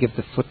like to give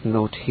the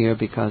footnote here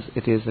because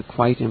it is a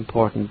quite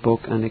important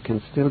book and it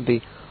can still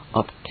be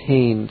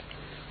obtained.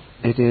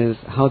 It is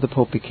How the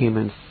Pope Became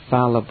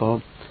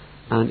Infallible,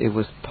 and it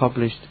was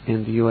published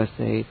in the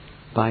USA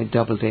by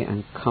Doubleday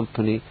and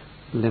Company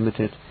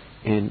Limited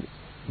in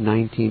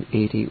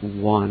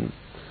 1981.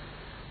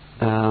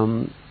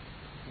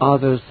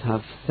 Others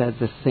have said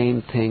the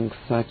same thing,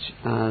 such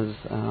as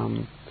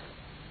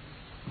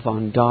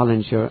von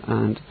Dollinger,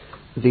 and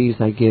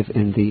these I give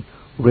in the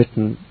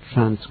written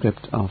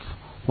transcript of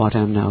what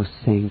I'm now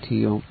saying to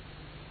you.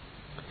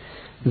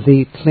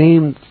 The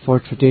claim for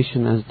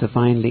tradition as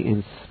divinely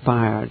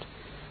inspired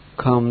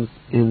comes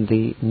in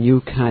the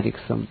New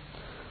Catechism,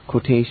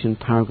 quotation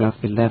paragraph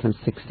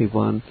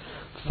 1161,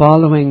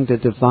 following the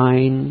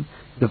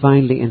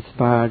divinely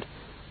inspired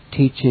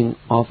teaching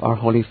of our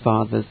Holy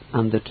Fathers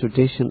and the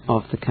tradition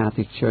of the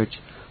Catholic Church,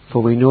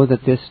 for we know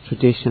that this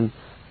tradition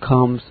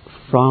comes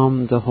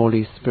from the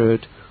Holy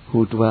Spirit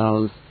who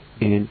dwells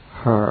in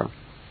her.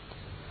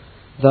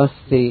 Thus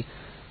the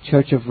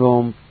Church of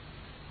Rome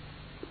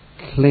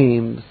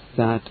claims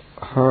that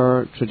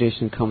her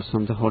tradition comes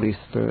from the Holy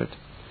Spirit.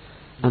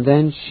 And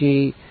then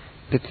she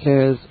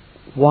declares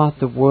what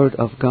the Word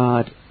of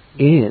God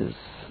is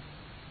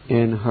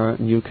in her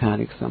New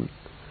Catechism.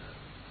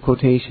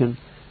 Quotation,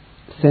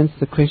 "Since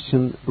the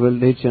Christian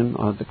religion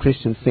or the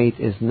Christian faith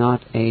is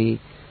not a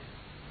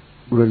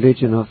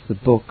religion of the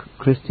book,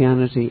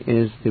 Christianity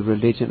is the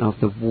religion of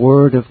the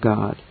Word of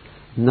God,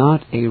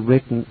 not a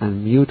written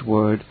and mute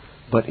word,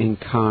 but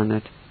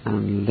incarnate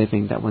and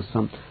living. That was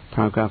from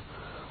paragraph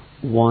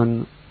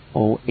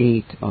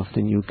 108 of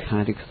the New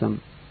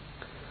Catechism.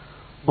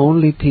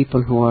 Only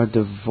people who are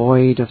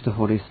devoid of the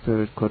Holy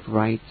Spirit could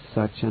write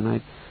such, and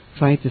I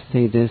try to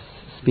say this,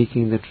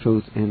 speaking the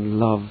truth in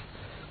love.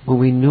 When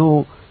we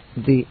know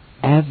the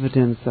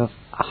evidence of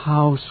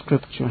how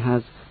Scripture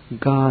has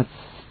God's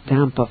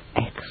stamp of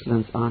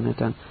excellence on it,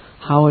 and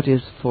how it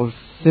is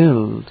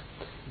fulfilled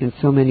in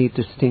so many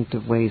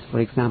distinctive ways. For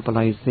example,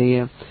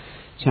 Isaiah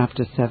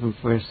chapter 7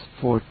 verse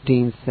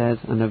 14 says,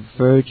 "And a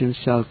virgin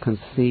shall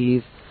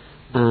conceive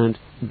and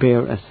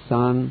bear a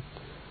son."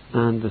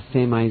 And the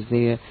same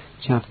Isaiah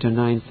chapter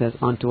 9 says,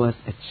 "Unto us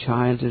a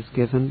child is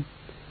given,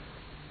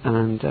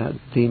 and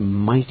the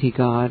mighty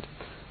God."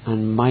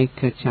 And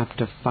Micah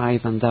chapter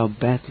 5, "And thou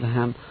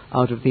Bethlehem,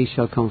 out of thee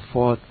shall come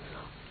forth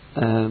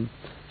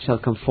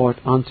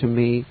unto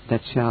me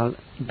that shall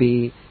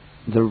be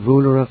the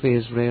ruler of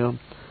Israel."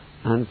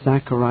 And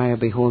Zechariah,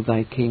 "Behold,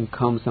 thy king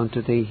comes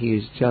unto thee. He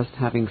is just,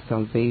 having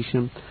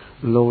salvation,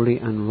 lowly,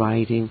 and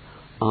riding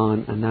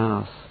on an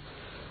ass."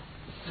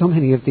 So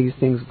many of these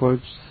things were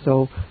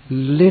so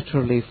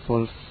literally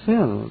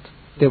fulfilled.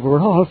 They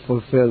were all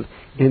fulfilled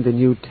in the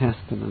New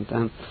Testament.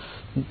 And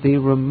the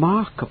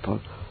remarkable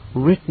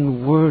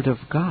written Word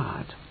of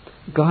God,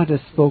 God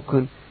has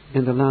spoken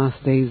in the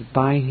last days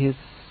by His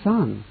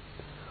Son.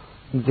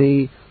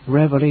 The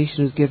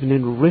revelation is given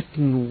in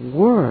written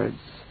words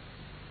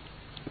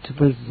to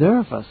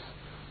preserve us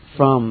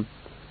from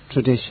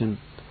tradition.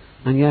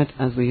 And yet,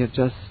 as we have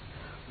just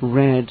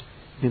read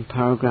in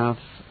paragraph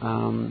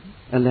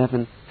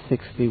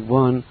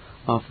 1161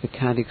 of the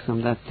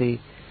Catechism, that the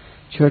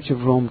Church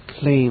of Rome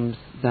claims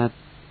that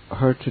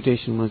her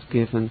tradition was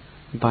given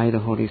by the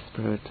Holy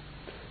Spirit.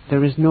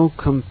 There is no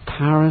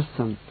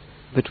comparison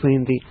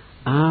between the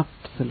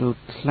absolute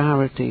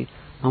clarity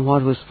and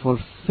what was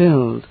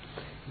fulfilled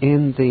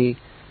in the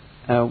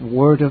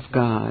Word of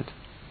God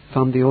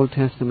from the Old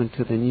Testament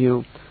to the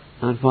New,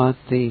 and what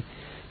the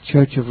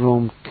Church of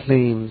Rome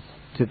claims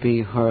to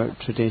be her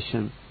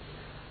tradition.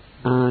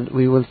 And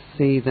we will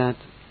see that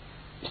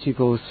she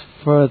goes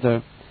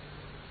further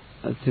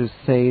to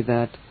say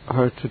that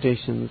her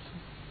traditions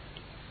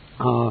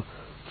are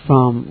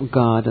from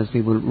God, as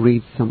we will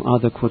read some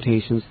other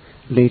quotations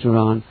later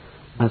on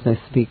as I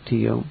speak to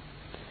you.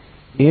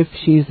 If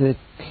she's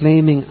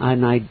claiming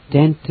an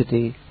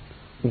identity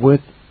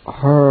with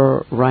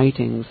her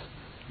writings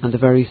and the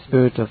very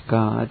Spirit of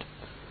God,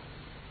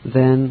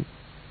 then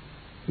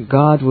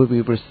God will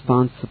be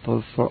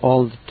responsible for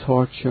all the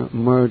torture,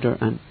 murder,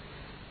 and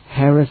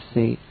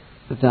heresy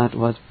that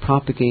was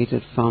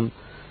propagated from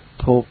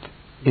Pope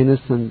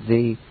Innocent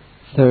III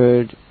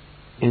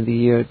in the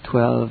year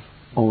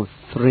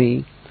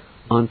 1203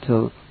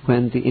 until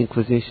when the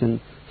Inquisition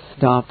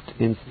stopped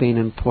in Spain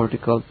and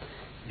Portugal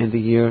in the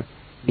year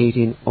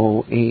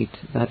 1808.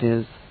 That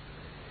is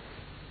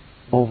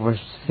over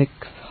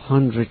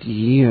 600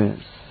 years.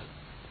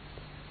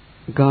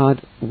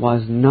 God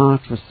was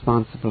not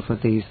responsible for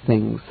these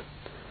things,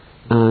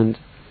 and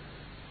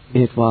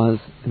it was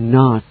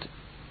not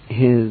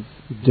His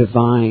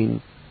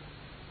divine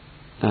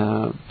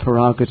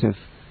prerogative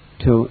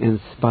to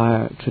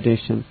inspire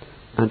tradition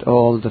and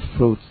all the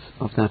fruits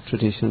of that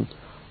tradition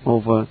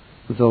over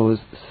those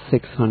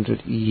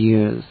 600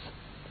 years.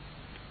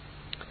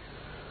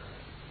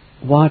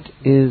 What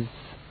is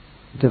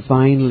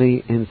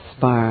divinely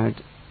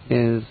inspired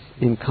is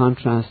in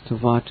contrast to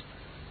what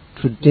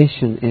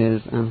tradition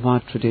is and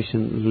what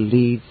tradition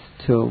leads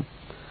to.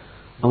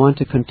 I want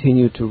to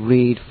continue to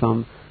read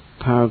from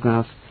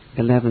paragraph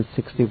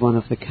 1161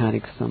 of the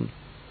Catechism,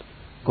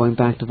 going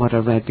back to what I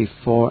read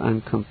before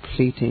and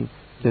completing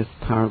this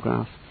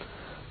paragraph.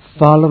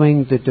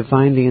 Following the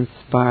divinely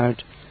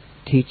inspired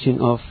teaching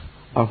of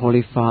our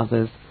Holy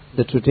Fathers,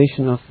 the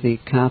tradition of the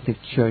Catholic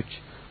Church,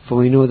 for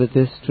we know that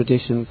this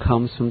tradition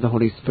comes from the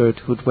Holy Spirit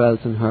who dwells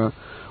in her,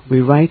 we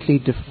rightly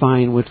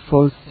define with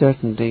full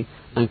certainty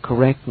and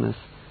correctness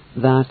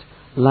that,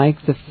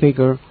 like the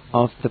figure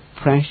of the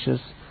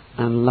precious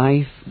and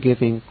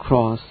life-giving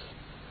cross,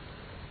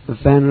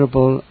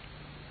 venerable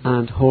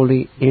and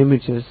holy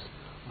images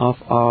of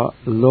our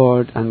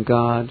Lord and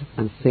God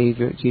and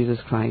Saviour Jesus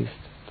Christ,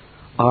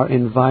 our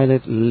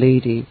inviolate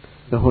Lady,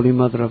 the Holy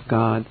Mother of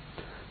God,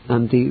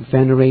 and the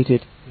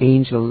venerated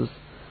angels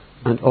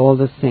and all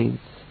the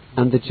saints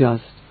and the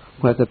just,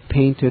 whether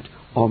painted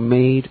or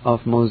made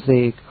of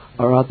mosaic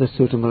or other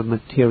suitable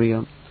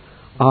material,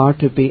 are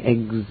to be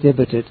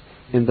exhibited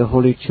in the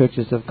holy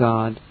churches of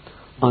God,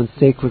 on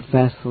sacred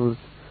vessels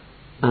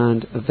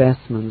and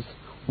vestments,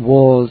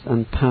 walls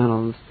and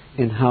panels,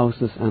 in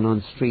houses and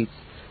on streets.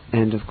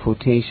 End of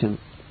quotation.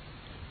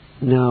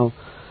 Now,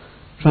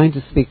 trying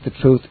to speak the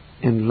truth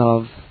in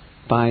love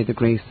by the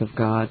grace of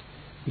God,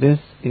 this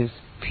is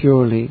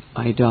purely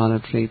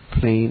idolatry,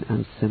 plain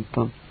and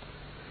simple.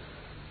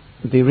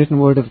 The written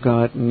Word of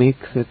God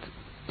makes it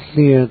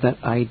clear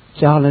that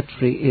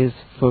idolatry is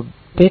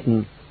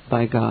forbidden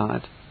by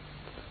God.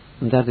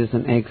 And that is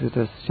in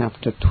Exodus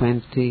chapter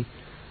 20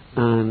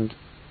 and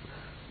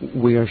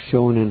we are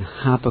shown in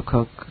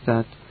Habakkuk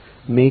that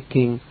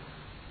making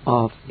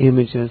of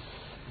images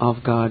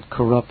of God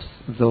corrupts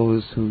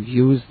those who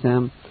use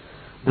them.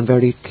 And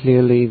very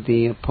clearly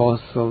the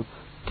Apostle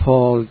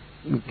Paul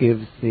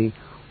gives the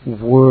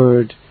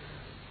word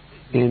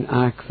in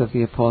Acts of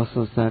the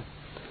Apostles that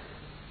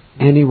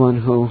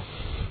anyone who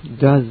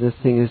does this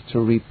thing is to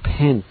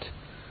repent.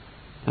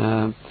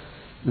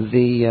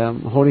 The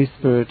Holy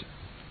Spirit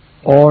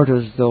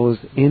orders those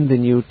in the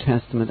New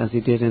Testament, as he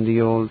did in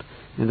the Old,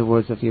 in the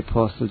words of the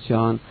Apostle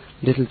John,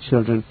 little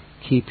children,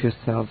 keep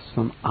yourselves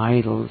from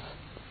idols.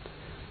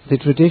 The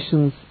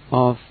traditions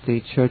of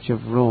the Church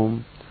of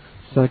Rome,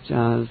 such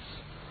as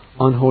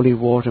unholy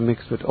water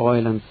mixed with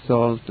oil and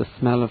salt, the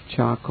smell of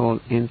charcoal,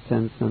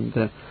 incense, and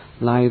the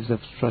lives of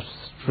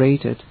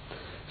frustrated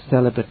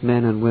celibate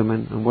men and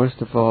women, and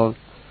worst of all,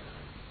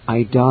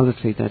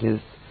 idolatry that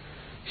is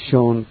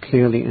shown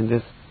clearly in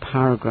this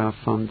paragraph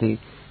from the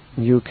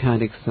New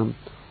Catechism,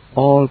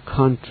 all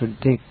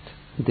contradict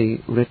the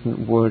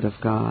written Word of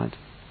God,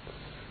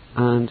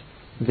 and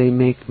they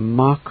make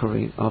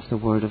mockery of the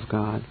Word of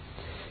God.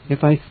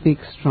 If I speak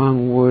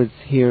strong words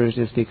here, it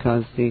is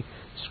because the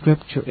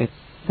Scripture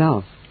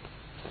itself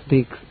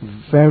speaks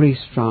very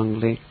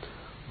strongly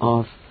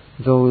of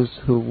those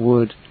who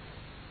would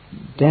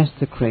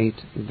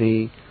desecrate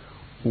the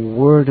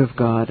Word of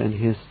God and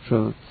His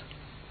truth.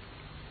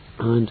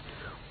 And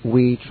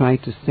we try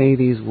to say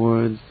these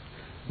words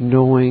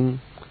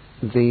knowing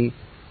the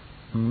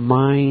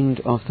mind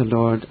of the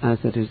Lord as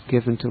it is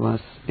given to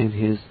us in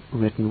His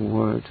written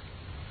Word.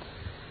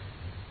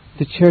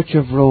 The Church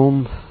of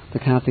Rome, the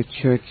Catholic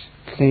Church,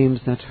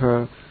 claims that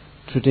her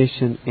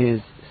tradition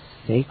is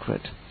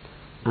sacred,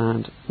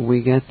 and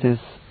we get this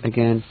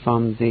again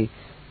from the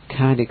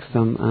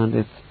Catechism and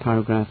its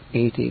paragraph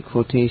 80,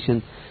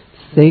 quotation,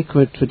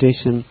 "Sacred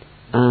tradition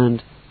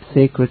and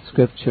sacred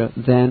scripture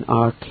then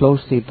are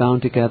closely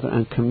bound together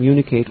and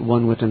communicate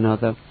one with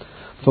another,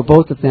 for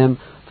both of them,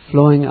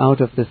 flowing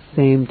out of the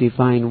same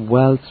divine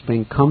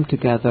wellspring, come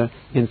together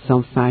in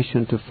some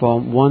fashion to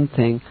form one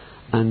thing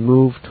and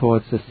move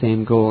towards the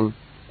same goal."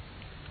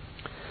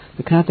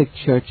 The Catholic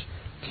Church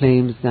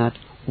claims that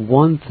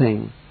one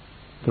thing,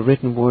 the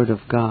written Word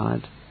of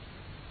God,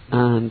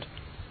 and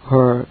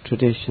her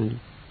tradition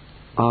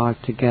are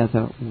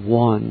together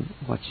one,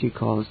 what she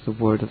calls the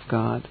Word of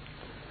God.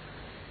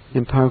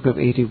 In paragraph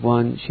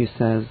 81 she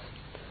says,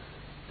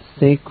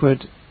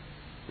 "Sacred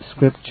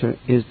Scripture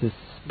is the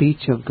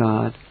speech of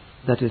God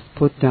that is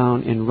put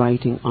down in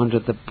writing under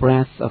the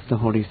breath of the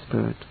Holy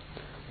Spirit,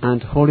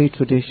 and holy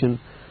tradition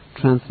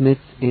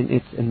transmits in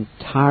its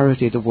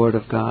entirety the Word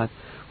of God,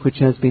 which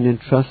has been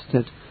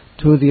entrusted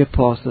to the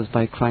Apostles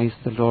by Christ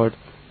the Lord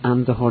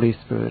and the Holy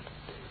Spirit.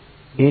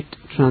 It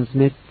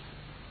transmits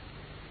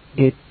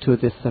it to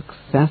the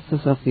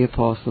successors of the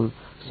Apostles,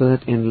 so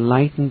that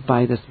enlightened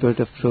by the Spirit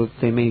of truth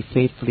they may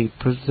faithfully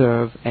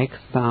preserve,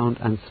 expound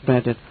and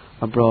spread it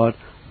abroad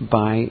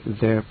by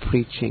their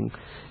preaching."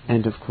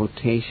 End of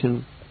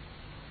quotation.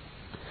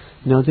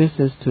 Now this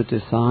is to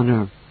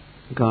dishonor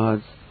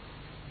God's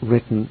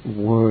written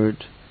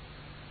Word.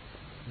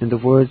 In the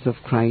words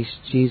of Christ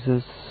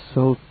Jesus,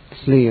 so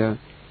clear,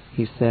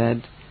 He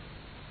said,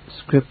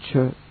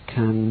 "Scripture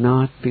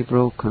cannot be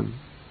broken."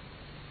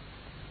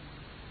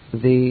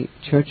 The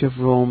Church of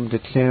Rome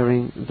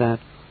declaring that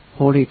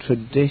holy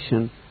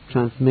tradition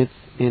transmits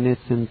in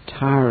its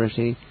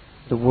entirety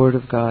the Word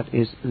of God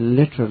is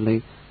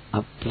literally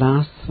a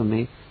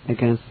blasphemy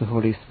against the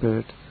Holy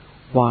Spirit.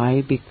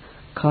 Why?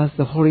 Because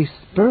the Holy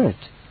Spirit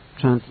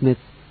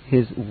transmits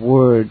His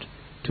Word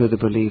to the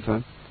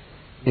believer.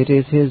 It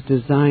is His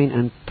design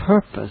and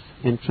purpose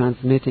in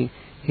transmitting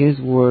His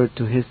Word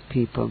to His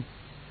people.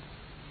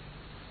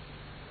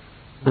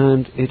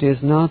 And it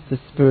is not the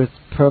Spirit's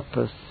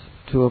purpose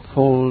to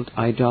uphold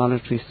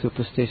idolatry,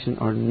 superstition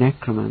or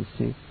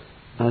necromancy,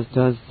 as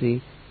does the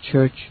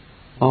Church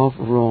of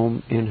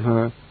Rome in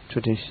her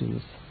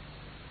traditions.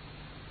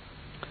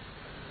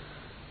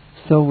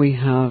 So we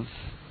have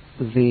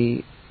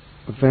the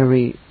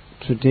very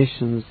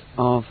traditions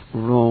of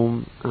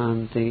Rome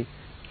and the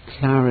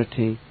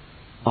clarity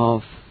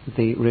of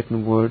the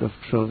written Word of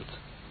truth.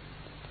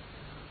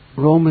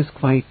 Rome is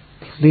quite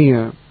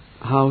clear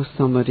how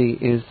somebody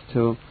is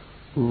to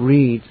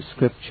read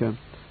Scripture,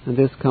 and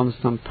this comes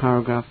from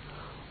paragraph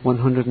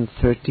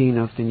 113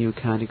 of the New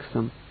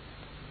Catechism.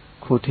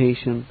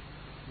 Quotation,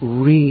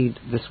 "Read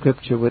the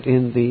Scripture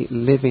within the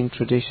living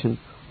tradition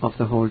of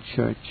the whole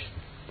Church."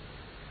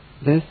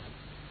 This,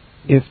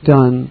 if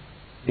done,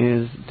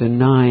 is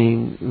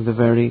denying the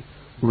very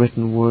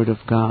written Word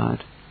of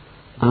God,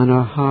 and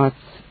our hearts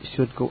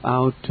should go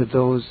out to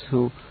those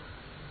who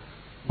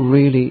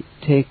really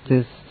take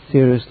this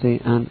seriously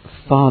and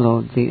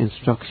follow the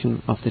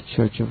instruction of the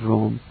Church of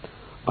Rome.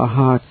 Our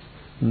hearts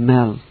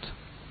melt.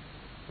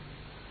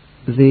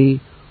 The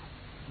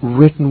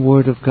written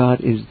Word of God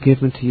is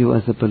given to you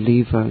as a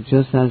believer,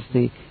 just as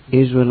the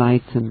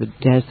Israelites in the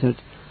desert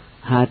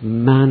had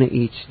manna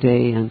each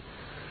day, and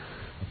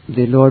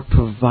the Lord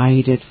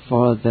provided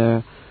for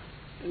their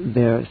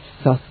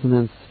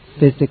sustenance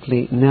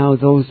physically. Now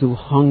those who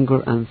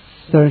hunger and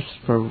thirst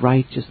for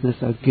righteousness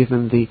are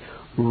given the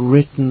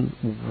written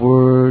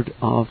word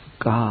of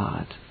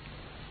God.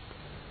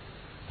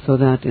 So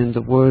that in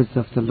the words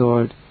of the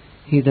Lord,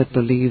 he that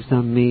believes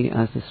on me,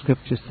 as the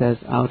scripture says,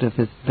 out of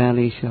his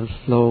belly shall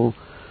flow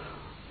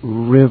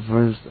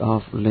rivers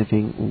of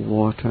living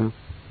water.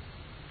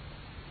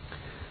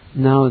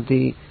 Now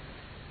the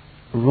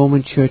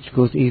Roman Church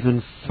goes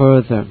even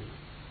further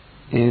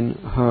in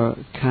her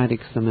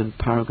catechism in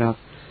paragraph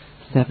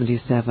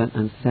 77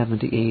 and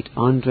 78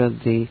 under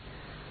the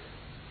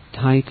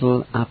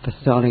title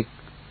Apostolic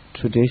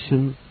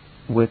Tradition,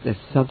 with a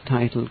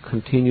subtitle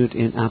Continued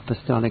in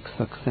Apostolic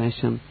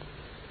Succession.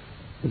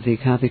 The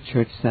Catholic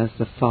Church says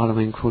the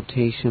following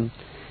quotation: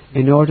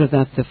 "In order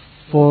that the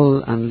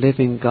full and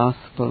living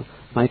gospel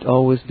might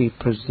always be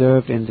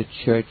preserved in the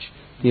Church,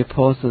 the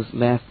apostles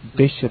left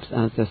bishops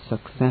as their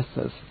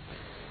successors.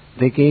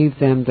 They gave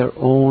them their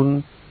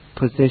own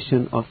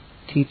position of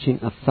teaching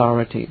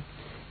authority.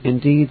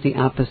 Indeed, the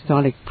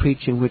apostolic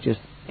preaching, which is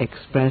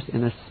expressed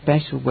in a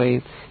special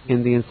way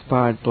in the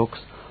inspired books,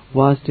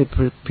 was to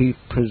be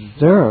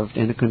preserved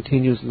in a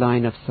continuous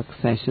line of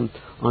succession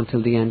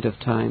until the end of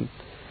time.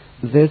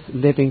 This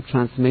living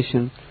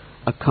transmission,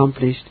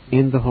 accomplished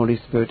in the Holy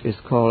Spirit, is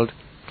called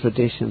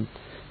tradition,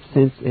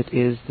 since it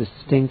is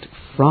distinct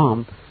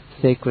from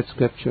sacred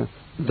scripture,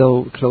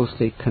 though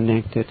closely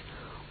connected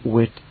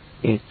with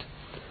it."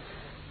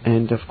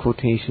 End of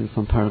quotation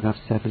from paragraph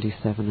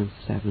 77 and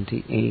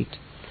 78.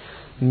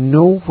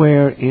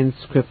 Nowhere in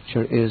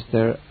scripture is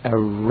there a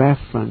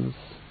reference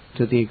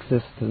to the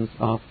existence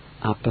of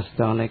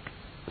apostolic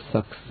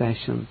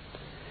succession.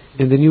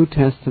 In the New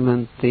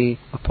Testament, the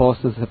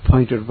apostles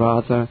appointed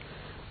rather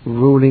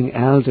ruling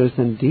elders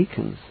and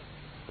deacons.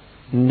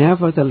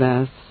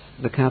 Nevertheless,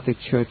 the Catholic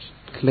Church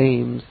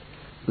claims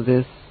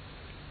this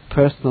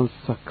personal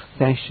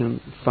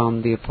succession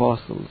from the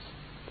apostles.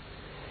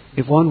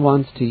 If one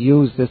wants to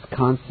use this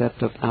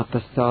concept of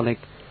apostolic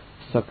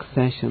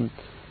succession,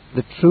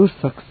 the true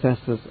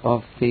successors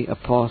of the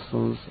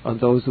apostles are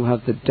those who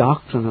have the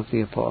doctrine of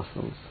the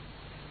apostles.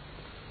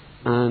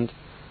 And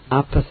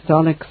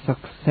apostolic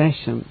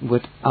succession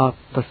without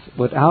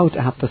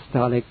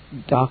apostolic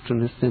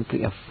doctrine is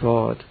simply a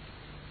fraud.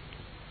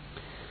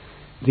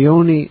 The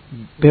only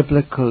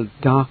biblical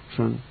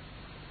doctrine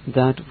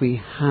that we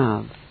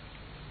have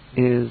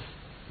is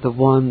the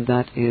one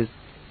that is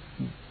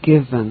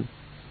given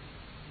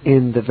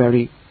in the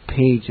very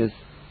pages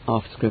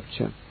of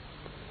Scripture.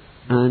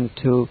 And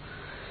to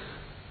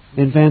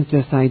invent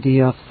this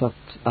idea of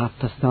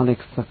apostolic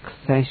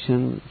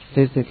succession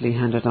physically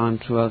handed on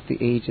throughout the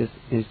ages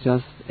is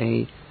just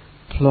a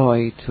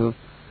ploy to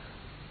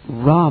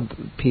rob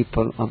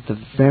people of the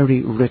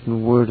very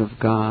written word of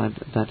God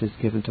that is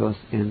given to us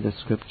in the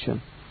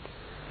Scripture.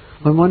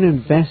 When one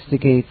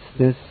investigates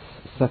this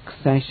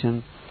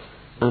succession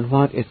and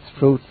what its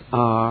fruits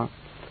are,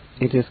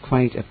 it is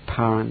quite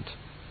apparent.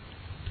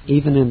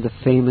 Even in the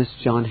famous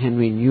John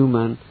Henry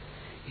Newman,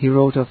 he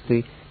wrote of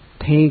the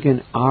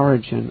pagan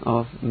origin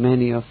of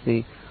many of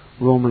the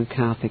Roman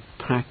Catholic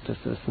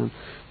practices. And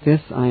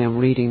this I am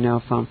reading now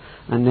from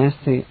an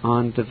essay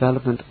on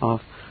development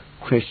of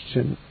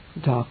Christian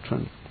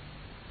doctrine,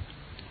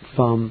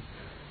 from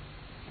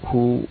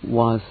who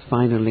was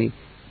finally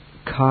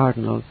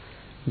Cardinal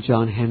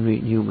John Henry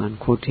Newman.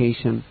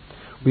 Quotation: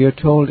 "We are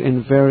told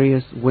in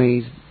various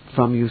ways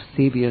from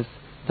Eusebius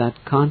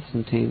that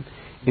Constantine,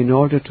 in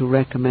order to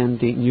recommend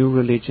the new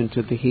religion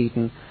to the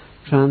heathen,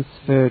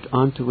 transferred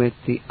onto it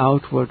the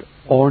outward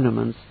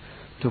ornaments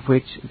to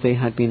which they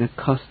had been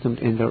accustomed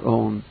in their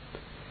own.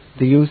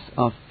 The use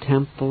of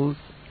temples,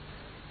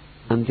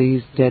 and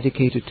these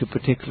dedicated to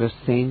particular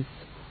saints,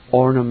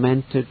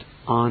 ornamented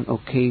on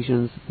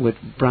occasions with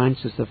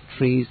branches of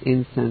trees,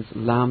 incense,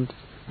 lamps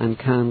and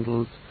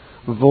candles,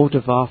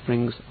 votive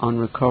offerings on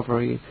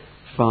recovery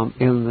from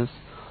illness,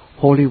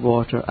 holy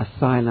water,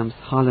 asylums,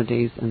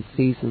 holidays and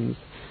seasons,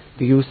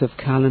 the use of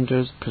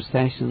calendars,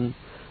 processions,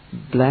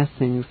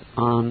 blessings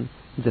on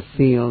the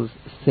fields,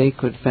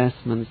 sacred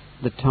vestments,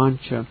 the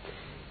tonsure,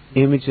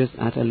 images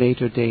at a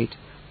later date,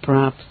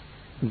 perhaps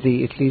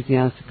the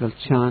ecclesiastical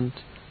chant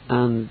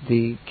and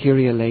the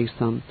Kyrie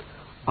eleison,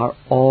 are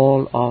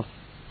all of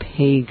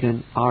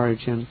pagan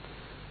origin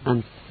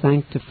and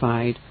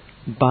sanctified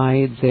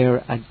by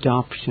their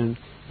adoption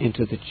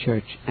into the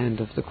church." End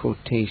of the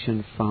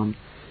quotation from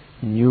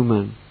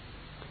Newman.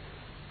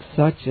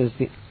 Such is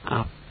the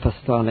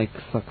apostolic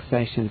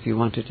succession, if you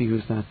wanted to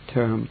use that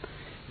term.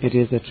 It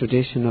is a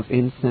tradition of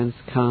incense,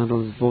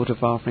 candles,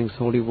 votive offerings,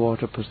 holy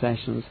water,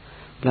 processions,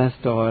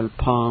 blessed oil,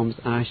 palms,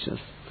 ashes,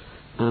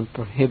 and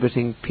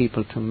prohibiting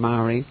people to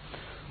marry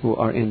who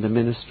are in the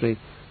ministry,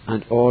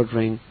 and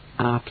ordering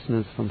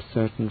abstinence from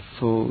certain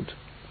food.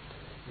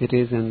 It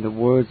is, in the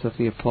words of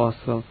the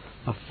apostle,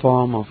 a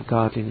form of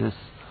godliness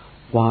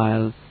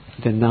while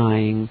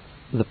denying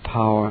the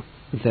power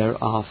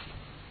thereof.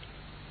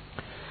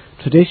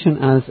 Tradition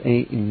as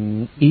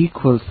an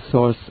equal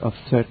source of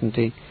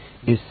certainty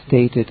is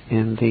stated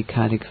in the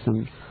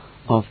Catechism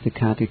of the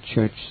Catholic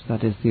Church,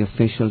 that is the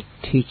official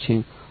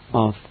teaching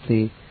of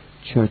the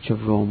Church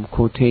of Rome.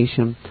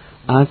 Quotation: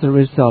 as a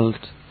result,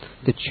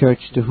 the Church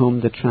to whom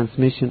the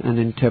transmission and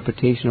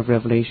interpretation of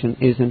revelation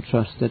is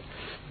entrusted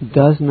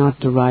does not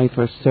derive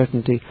her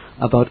certainty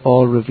about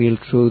all revealed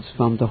truths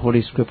from the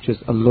Holy Scriptures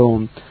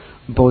alone.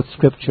 Both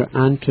Scripture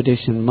and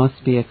tradition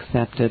must be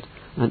accepted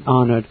and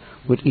honoured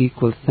with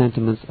equal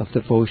sentiments of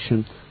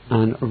devotion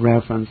and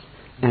reverence.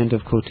 End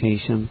of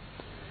quotation.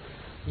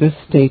 This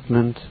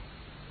statement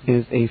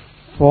is a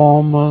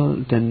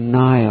formal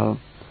denial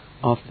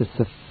of the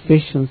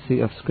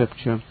sufficiency of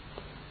Scripture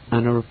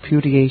and a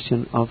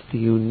repudiation of the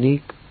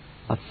unique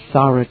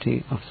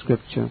authority of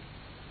Scripture.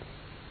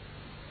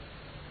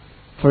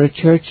 For a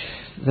church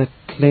that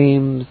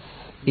claims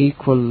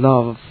equal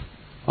love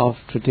of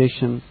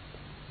tradition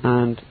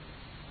and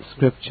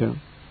Scripture,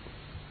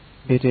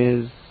 it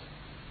is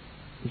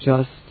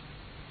just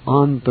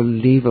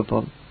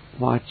unbelievable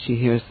what she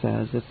here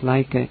says. It's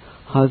like a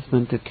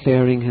husband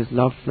declaring his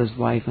love for his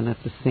wife and at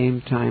the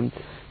same time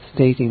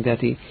stating that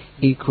he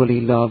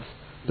equally loves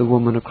the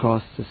woman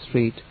across the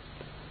street.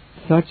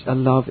 Such a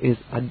love is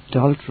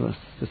adulterous,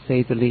 to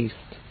say the least.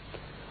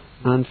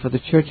 And for the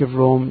Church of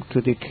Rome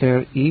to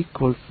declare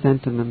equal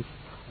sentiments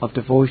of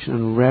devotion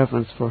and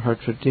reverence for her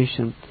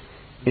tradition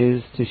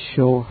is to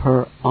show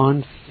her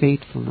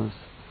unfaithfulness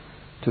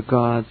to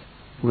God's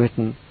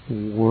written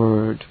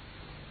word.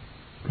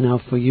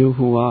 Now, for you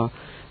who are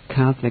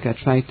Catholic, I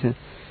try to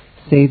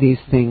say these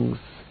things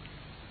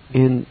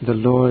in the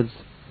Lord's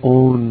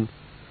own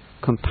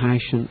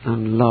compassion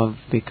and love,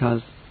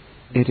 because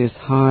it is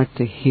hard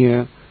to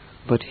hear,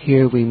 but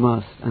hear we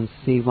must, and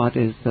see what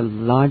is the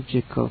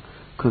logical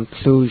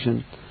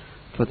conclusion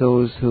for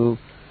those who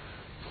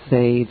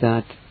say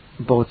that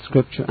both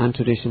Scripture and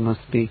tradition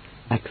must be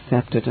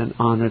accepted and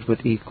honoured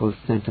with equal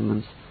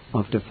sentiments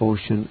of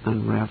devotion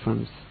and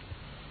reverence.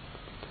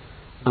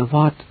 And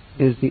what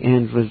is the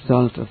end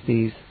result of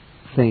these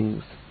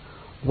things?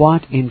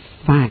 What in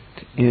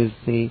fact is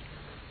the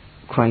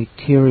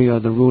criteria,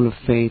 the rule of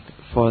faith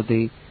for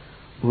the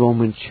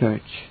Roman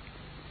Church?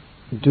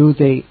 Do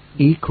they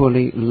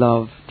equally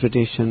love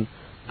tradition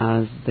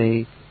as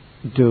they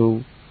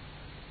do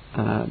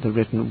the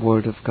written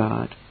Word of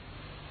God?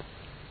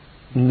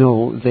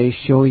 No, they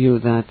show you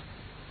that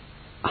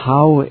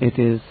how it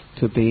is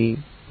to be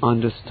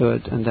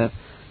understood, and that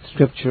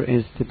Scripture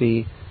is to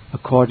be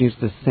according to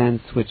the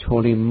sense which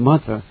Holy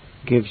Mother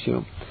gives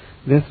you.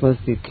 This was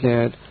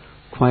declared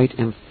quite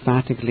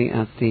emphatically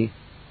at the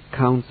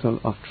Council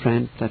of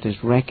Trent, that is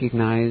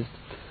recognized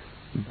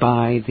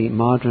by the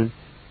modern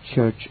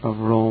Church of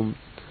Rome.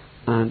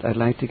 And I'd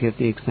like to give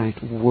the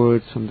exact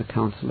words from the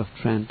Council of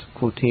Trent.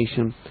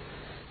 Quotation: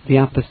 the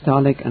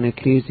apostolic and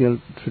ecclesial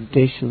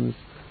traditions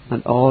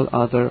and all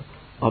other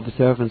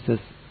observances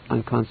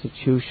and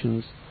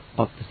constitutions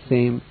of the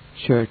same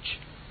Church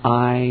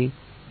I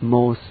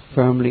most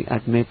firmly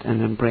admit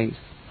and embrace.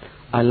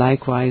 I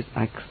likewise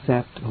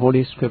accept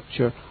Holy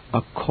Scripture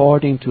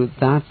according to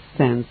that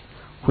sense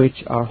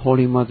which our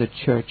Holy Mother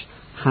Church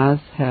has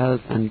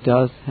held and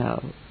does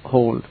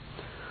hold,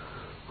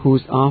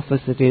 whose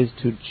office it is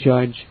to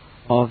judge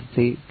of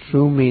the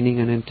true meaning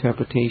and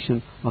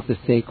interpretation of the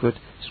sacred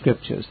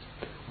Scriptures.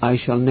 I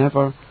shall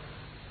never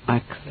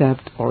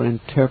accept or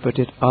interpret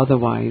it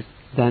otherwise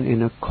than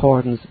in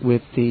accordance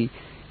with the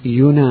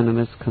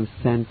unanimous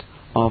consent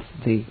of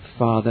the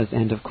Fathers.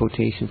 End of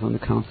quotation from the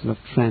Council of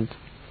Trent.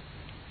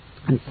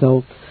 And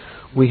so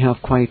we have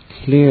quite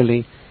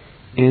clearly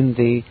in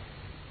the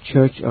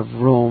Church of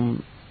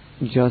Rome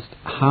just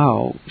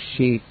how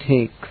she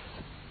takes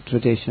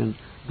tradition,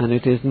 and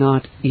it is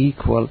not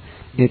equal,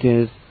 it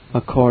is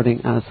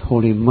according as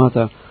Holy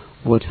Mother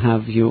would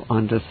have you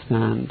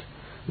understand.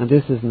 And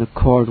this is in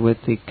accord with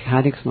the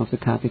Catechism of the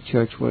Catholic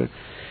Church, where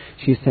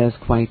she says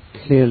quite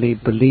clearly,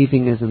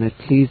 believing is an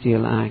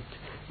ecclesial act.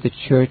 The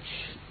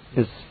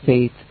Church's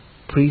faith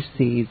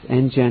precedes,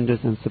 engenders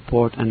and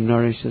supports and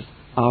nourishes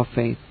our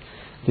faith.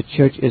 The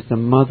Church is the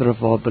mother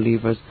of all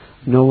believers.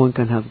 No one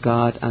can have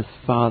God as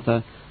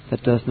Father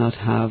that does not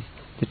have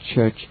the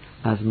Church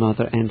as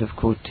Mother. End of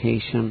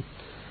quotation.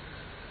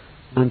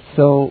 And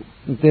so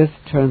this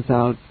turns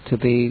out to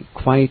be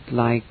quite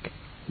like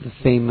the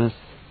famous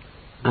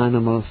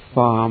Animal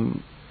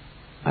Farm.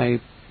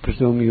 I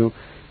presume you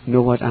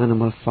know what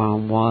Animal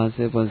Farm was.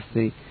 It was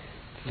the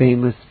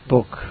famous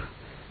book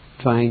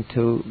trying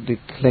to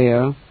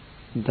declare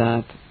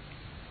that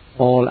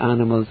all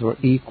animals were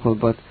equal,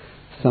 but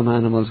some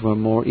animals were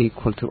more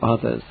equal to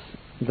others.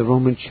 The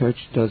Roman Church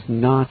does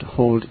not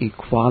hold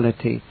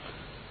equality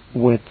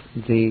with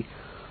the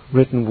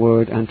written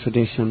word and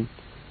tradition.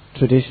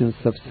 Tradition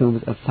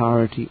subsumes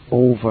authority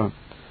over.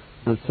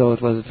 And so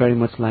it was very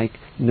much like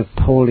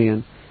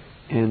Napoleon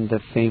in the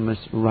famous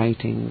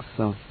writings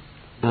of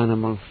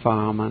Animal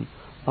Farm and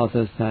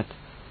others that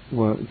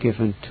were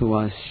given to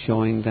us,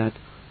 showing that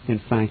in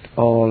fact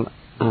all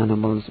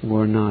animals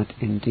were not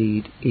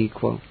indeed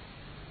equal.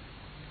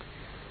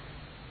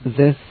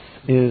 This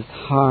is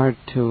hard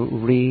to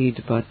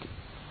read, but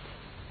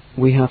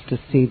we have to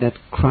see that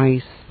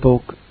Christ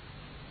spoke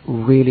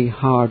really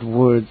hard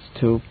words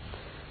to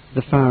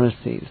the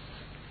Pharisees.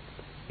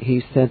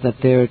 He said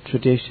that their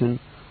tradition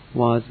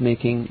was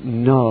making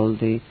null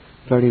the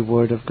very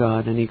word of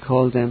God, and he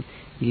called them,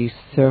 "Ye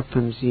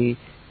serpents, ye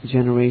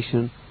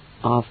generation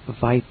of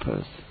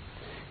vipers."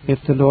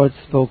 If the Lord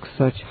spoke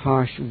such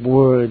harsh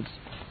words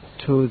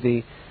to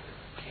the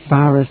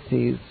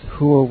Pharisees,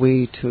 who are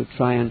we to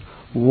try and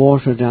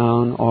water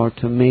down or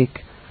to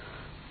make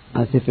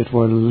as if it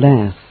were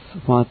less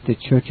what the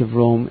Church of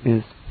Rome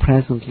is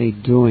presently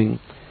doing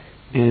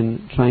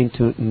in trying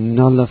to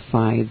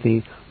nullify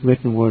the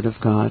written word of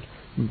God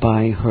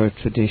by her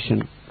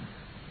tradition?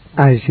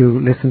 As you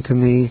listen to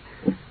me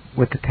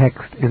with the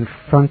text in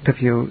front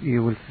of you,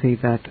 you will see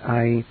that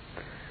I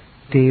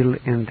deal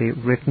in the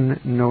written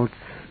notes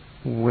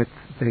with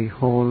the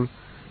whole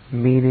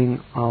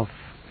meaning of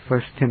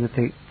 1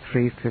 Timothy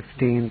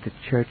 3:15, the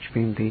church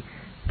being the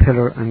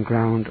pillar and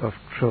ground of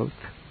truth.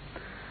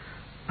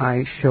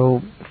 I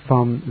show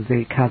from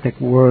the Catholic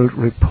World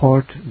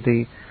Report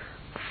the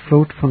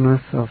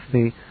fruitfulness of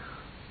the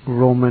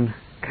Roman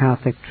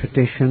Catholic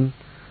tradition,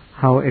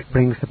 how it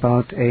brings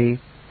about a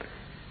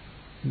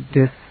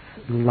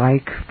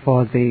dislike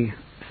for the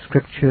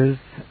scriptures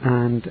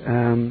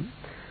and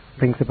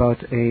brings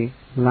about a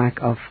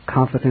lack of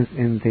confidence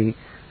in the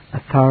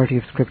authority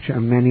of Scripture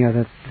and many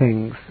other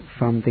things.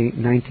 From the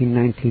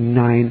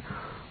 1999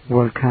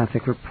 World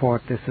Catholic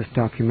Report, this is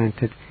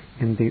documented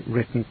in the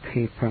written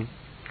paper.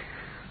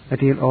 I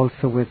deal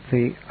also with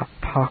the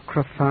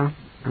Apocrypha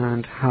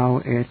and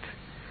how it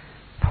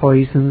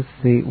poisons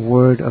the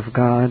Word of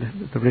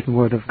God, the written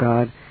Word of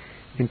God,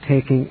 in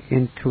taking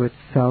into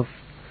itself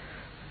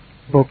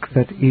books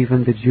that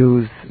even the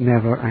Jews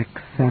never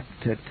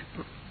accepted.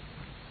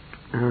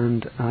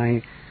 And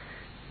I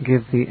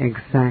give the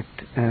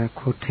exact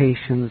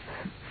quotations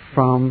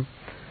from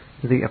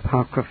the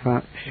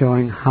Apocrypha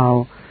showing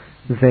how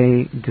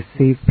they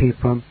deceive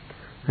people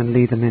and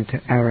lead them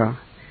into error,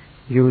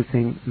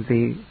 using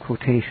the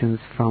quotations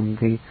from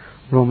the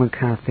Roman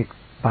Catholic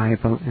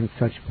Bible in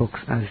such books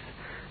as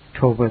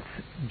Tobit,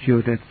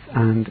 Judith,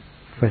 and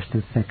 1st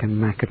and 2nd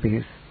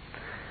Maccabees.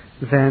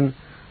 Then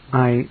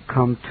I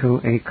come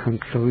to a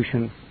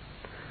conclusion,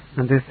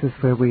 and this is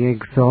where we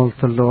exalt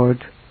the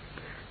Lord.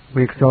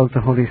 We exalt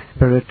the Holy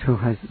Spirit, who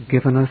has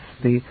given us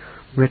the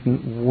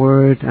written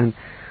word and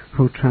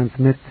who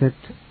transmits it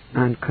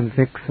and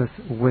convicts us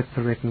with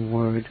the written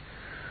word.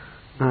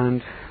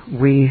 And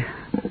we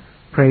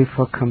pray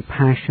for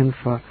compassion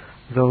for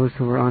those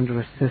who are under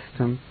a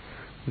system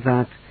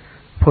that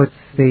puts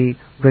the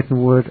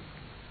written word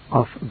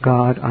of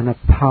God on a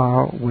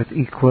par with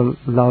equal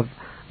love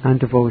and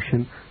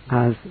devotion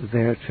as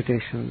their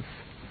traditions.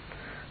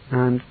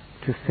 And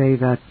to say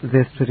that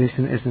this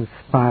tradition is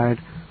inspired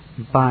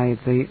by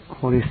the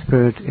Holy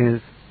Spirit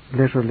is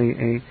literally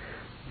a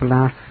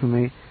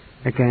blasphemy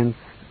against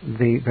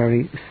the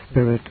very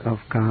Spirit of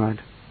God.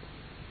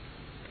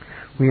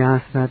 We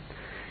ask that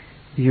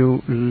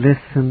you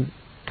listen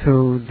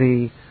to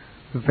the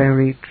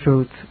very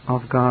truth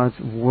of God's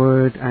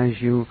Word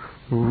as you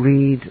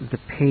read the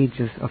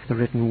pages of the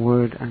written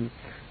Word and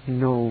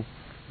know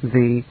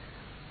the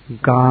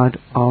God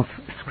of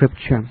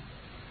Scripture,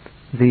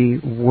 the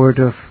Word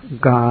of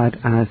God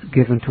as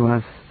given to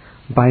us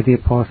by the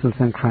apostles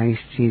and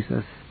Christ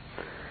Jesus.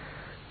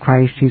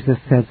 Christ Jesus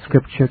said,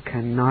 Scripture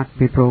cannot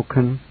be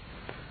broken.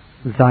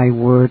 Thy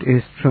word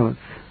is truth.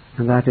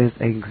 And that is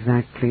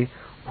exactly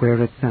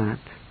where it's at.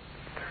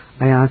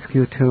 I ask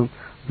you to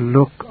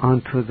look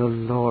unto the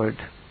Lord,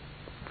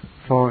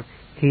 for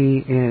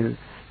He is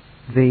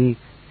the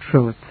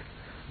truth.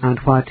 And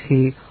what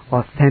He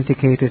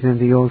authenticated in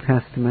the Old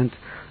Testament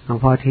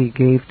and what He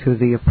gave to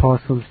the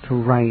apostles to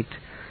write,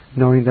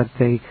 knowing that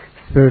the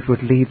Spirit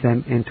would lead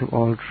them into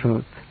all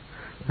truth.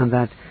 And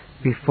that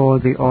before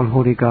the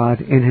All-Holy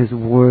God in His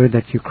Word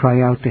that you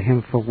cry out to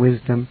Him for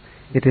wisdom,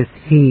 it is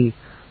He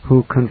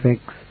who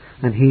convicts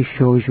and He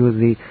shows you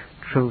the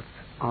truth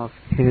of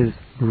His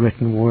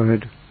written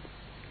Word.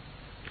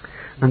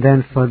 And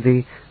then for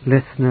the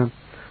listener,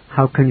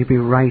 how can you be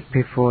right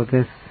before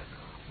this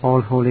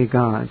All-Holy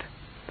God?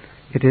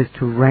 It is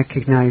to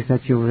recognize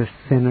that you are a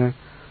sinner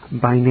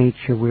by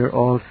nature. We are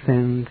all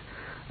sinned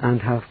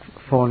and have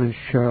fallen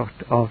short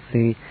of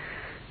the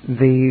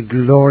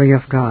glory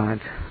of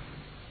God.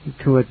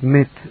 To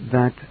admit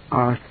that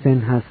our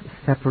sin has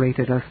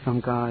separated us from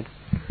God,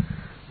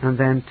 and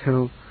then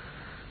to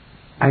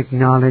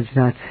acknowledge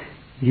that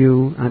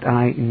you and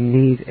I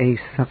need a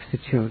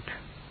substitute,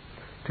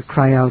 to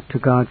cry out to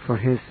God for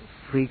His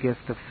free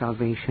gift of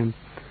salvation,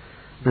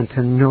 and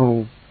to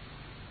know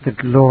the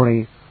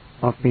glory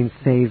of being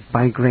saved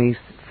by grace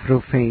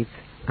through faith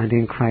and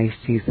in Christ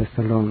Jesus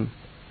alone.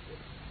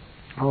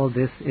 All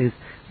this is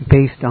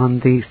based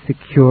on the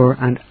secure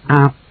and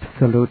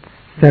absolute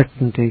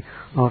certainty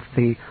of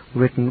the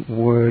written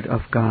Word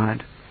of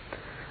God.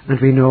 And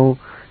we know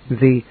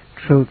the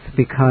truth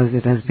because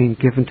it has been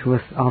given to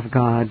us of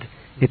God.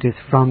 It is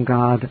from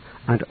God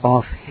and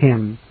of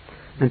Him.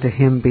 And to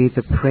Him be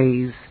the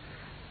praise,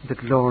 the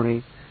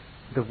glory,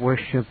 the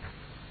worship,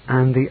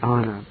 and the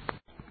honor.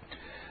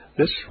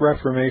 This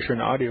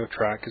Reformation audio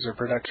track is a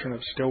production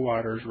of Still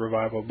Waters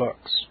Revival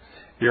Books.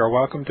 You are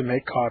welcome to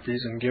make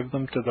copies and give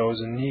them to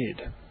those in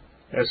need.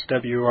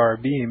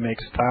 SWRB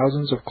makes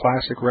thousands of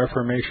classic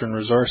Reformation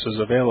resources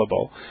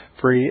available,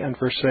 free and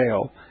for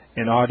sale,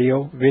 in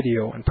audio,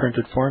 video, and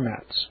printed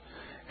formats.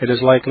 It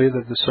is likely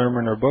that the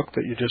sermon or book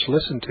that you just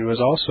listened to is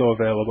also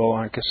available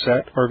on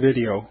cassette or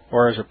video,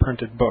 or as a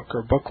printed book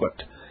or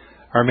booklet.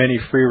 Our many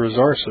free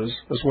resources,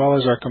 as well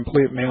as our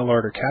complete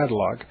mail-order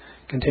catalog,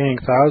 containing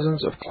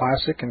thousands of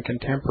classic and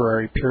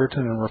contemporary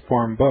Puritan and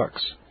Reformed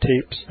books,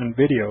 tapes, and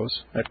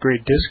videos at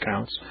great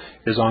discounts,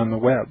 is on the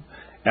web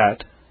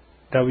at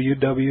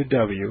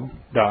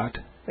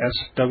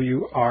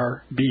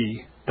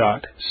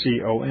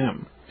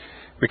www.swrb.com.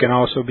 We can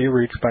also be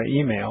reached by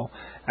email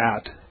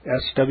at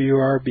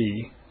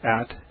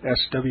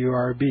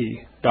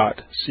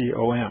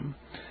swrb@swrb.com,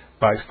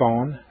 by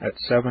phone at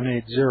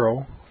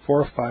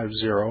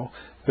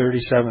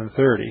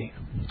 780-450-3730,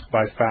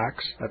 by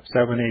fax at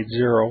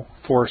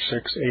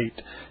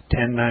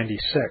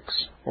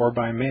 780-468-1096, or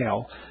by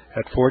mail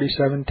at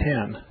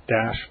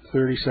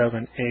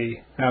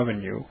 4710-37A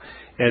Avenue,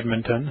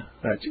 Edmonton,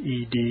 that's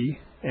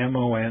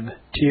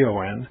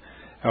Edmonton,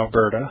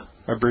 Alberta,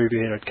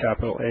 abbreviated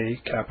capital A,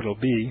 capital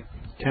B,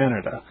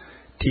 Canada,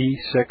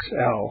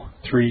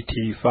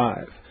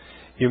 T6L3T5.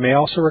 You may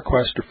also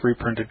request a free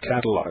printed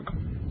catalog.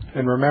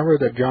 And remember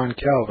that John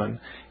Calvin,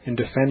 in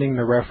defending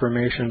the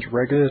Reformation's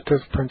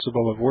regulative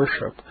principle of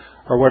worship,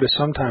 or what is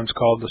sometimes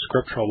called the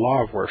scriptural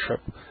law of worship,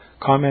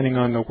 commenting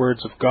on the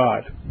words of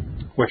God,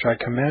 which I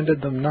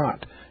commanded them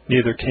not,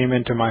 neither came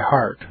into my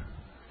heart,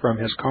 from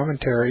his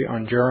commentary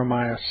on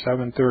Jeremiah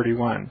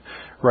 7:31,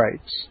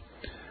 writes,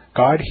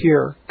 God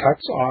here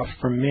cuts off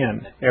from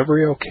men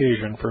every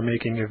occasion for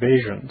making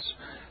evasions,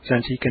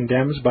 since he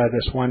condemns by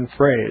this one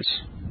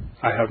phrase,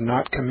 I have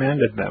not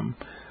commanded them,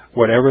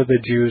 whatever the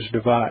Jews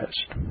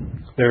devised.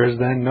 There is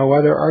then no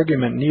other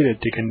argument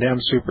needed to condemn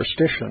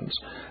superstitions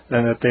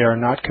than that they are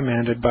not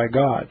commanded by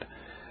God.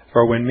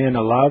 For when men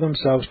allow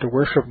themselves to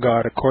worship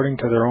God according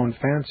to their own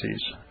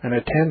fancies, and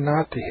attend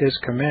not to his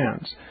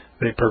commands,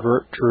 they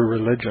pervert true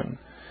religion.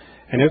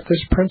 And if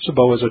this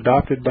principle is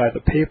adopted by the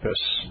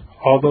papists,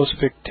 all those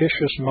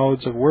fictitious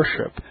modes of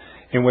worship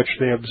in which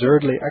they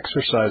absurdly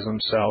exercise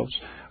themselves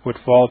would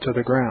fall to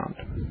the ground.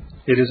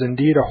 It is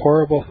indeed a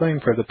horrible thing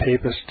for the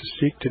papists to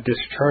seek to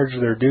discharge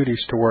their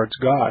duties towards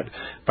God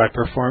by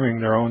performing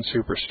their own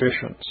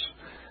superstitions.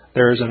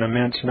 There is an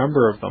immense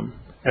number of them,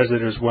 as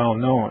it is well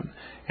known,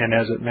 and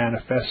as it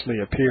manifestly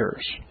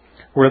appears.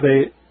 Were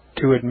they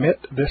to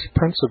admit this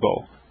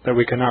principle, that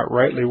we cannot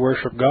rightly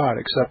worship God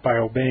except by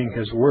obeying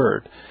his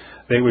word,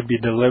 they would be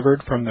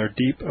delivered from their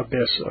deep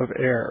abyss of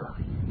error.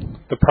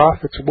 The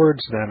prophet's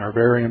words, then, are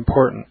very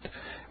important,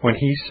 when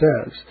he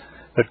says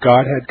that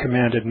God had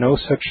commanded no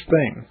such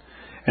thing,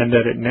 and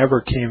that it never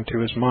came to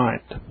his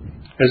mind,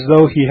 as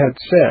though he had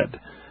said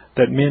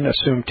that men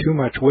assume too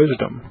much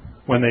wisdom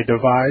when they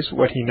devise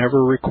what he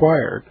never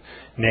required,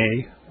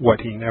 nay,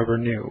 what he never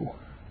knew.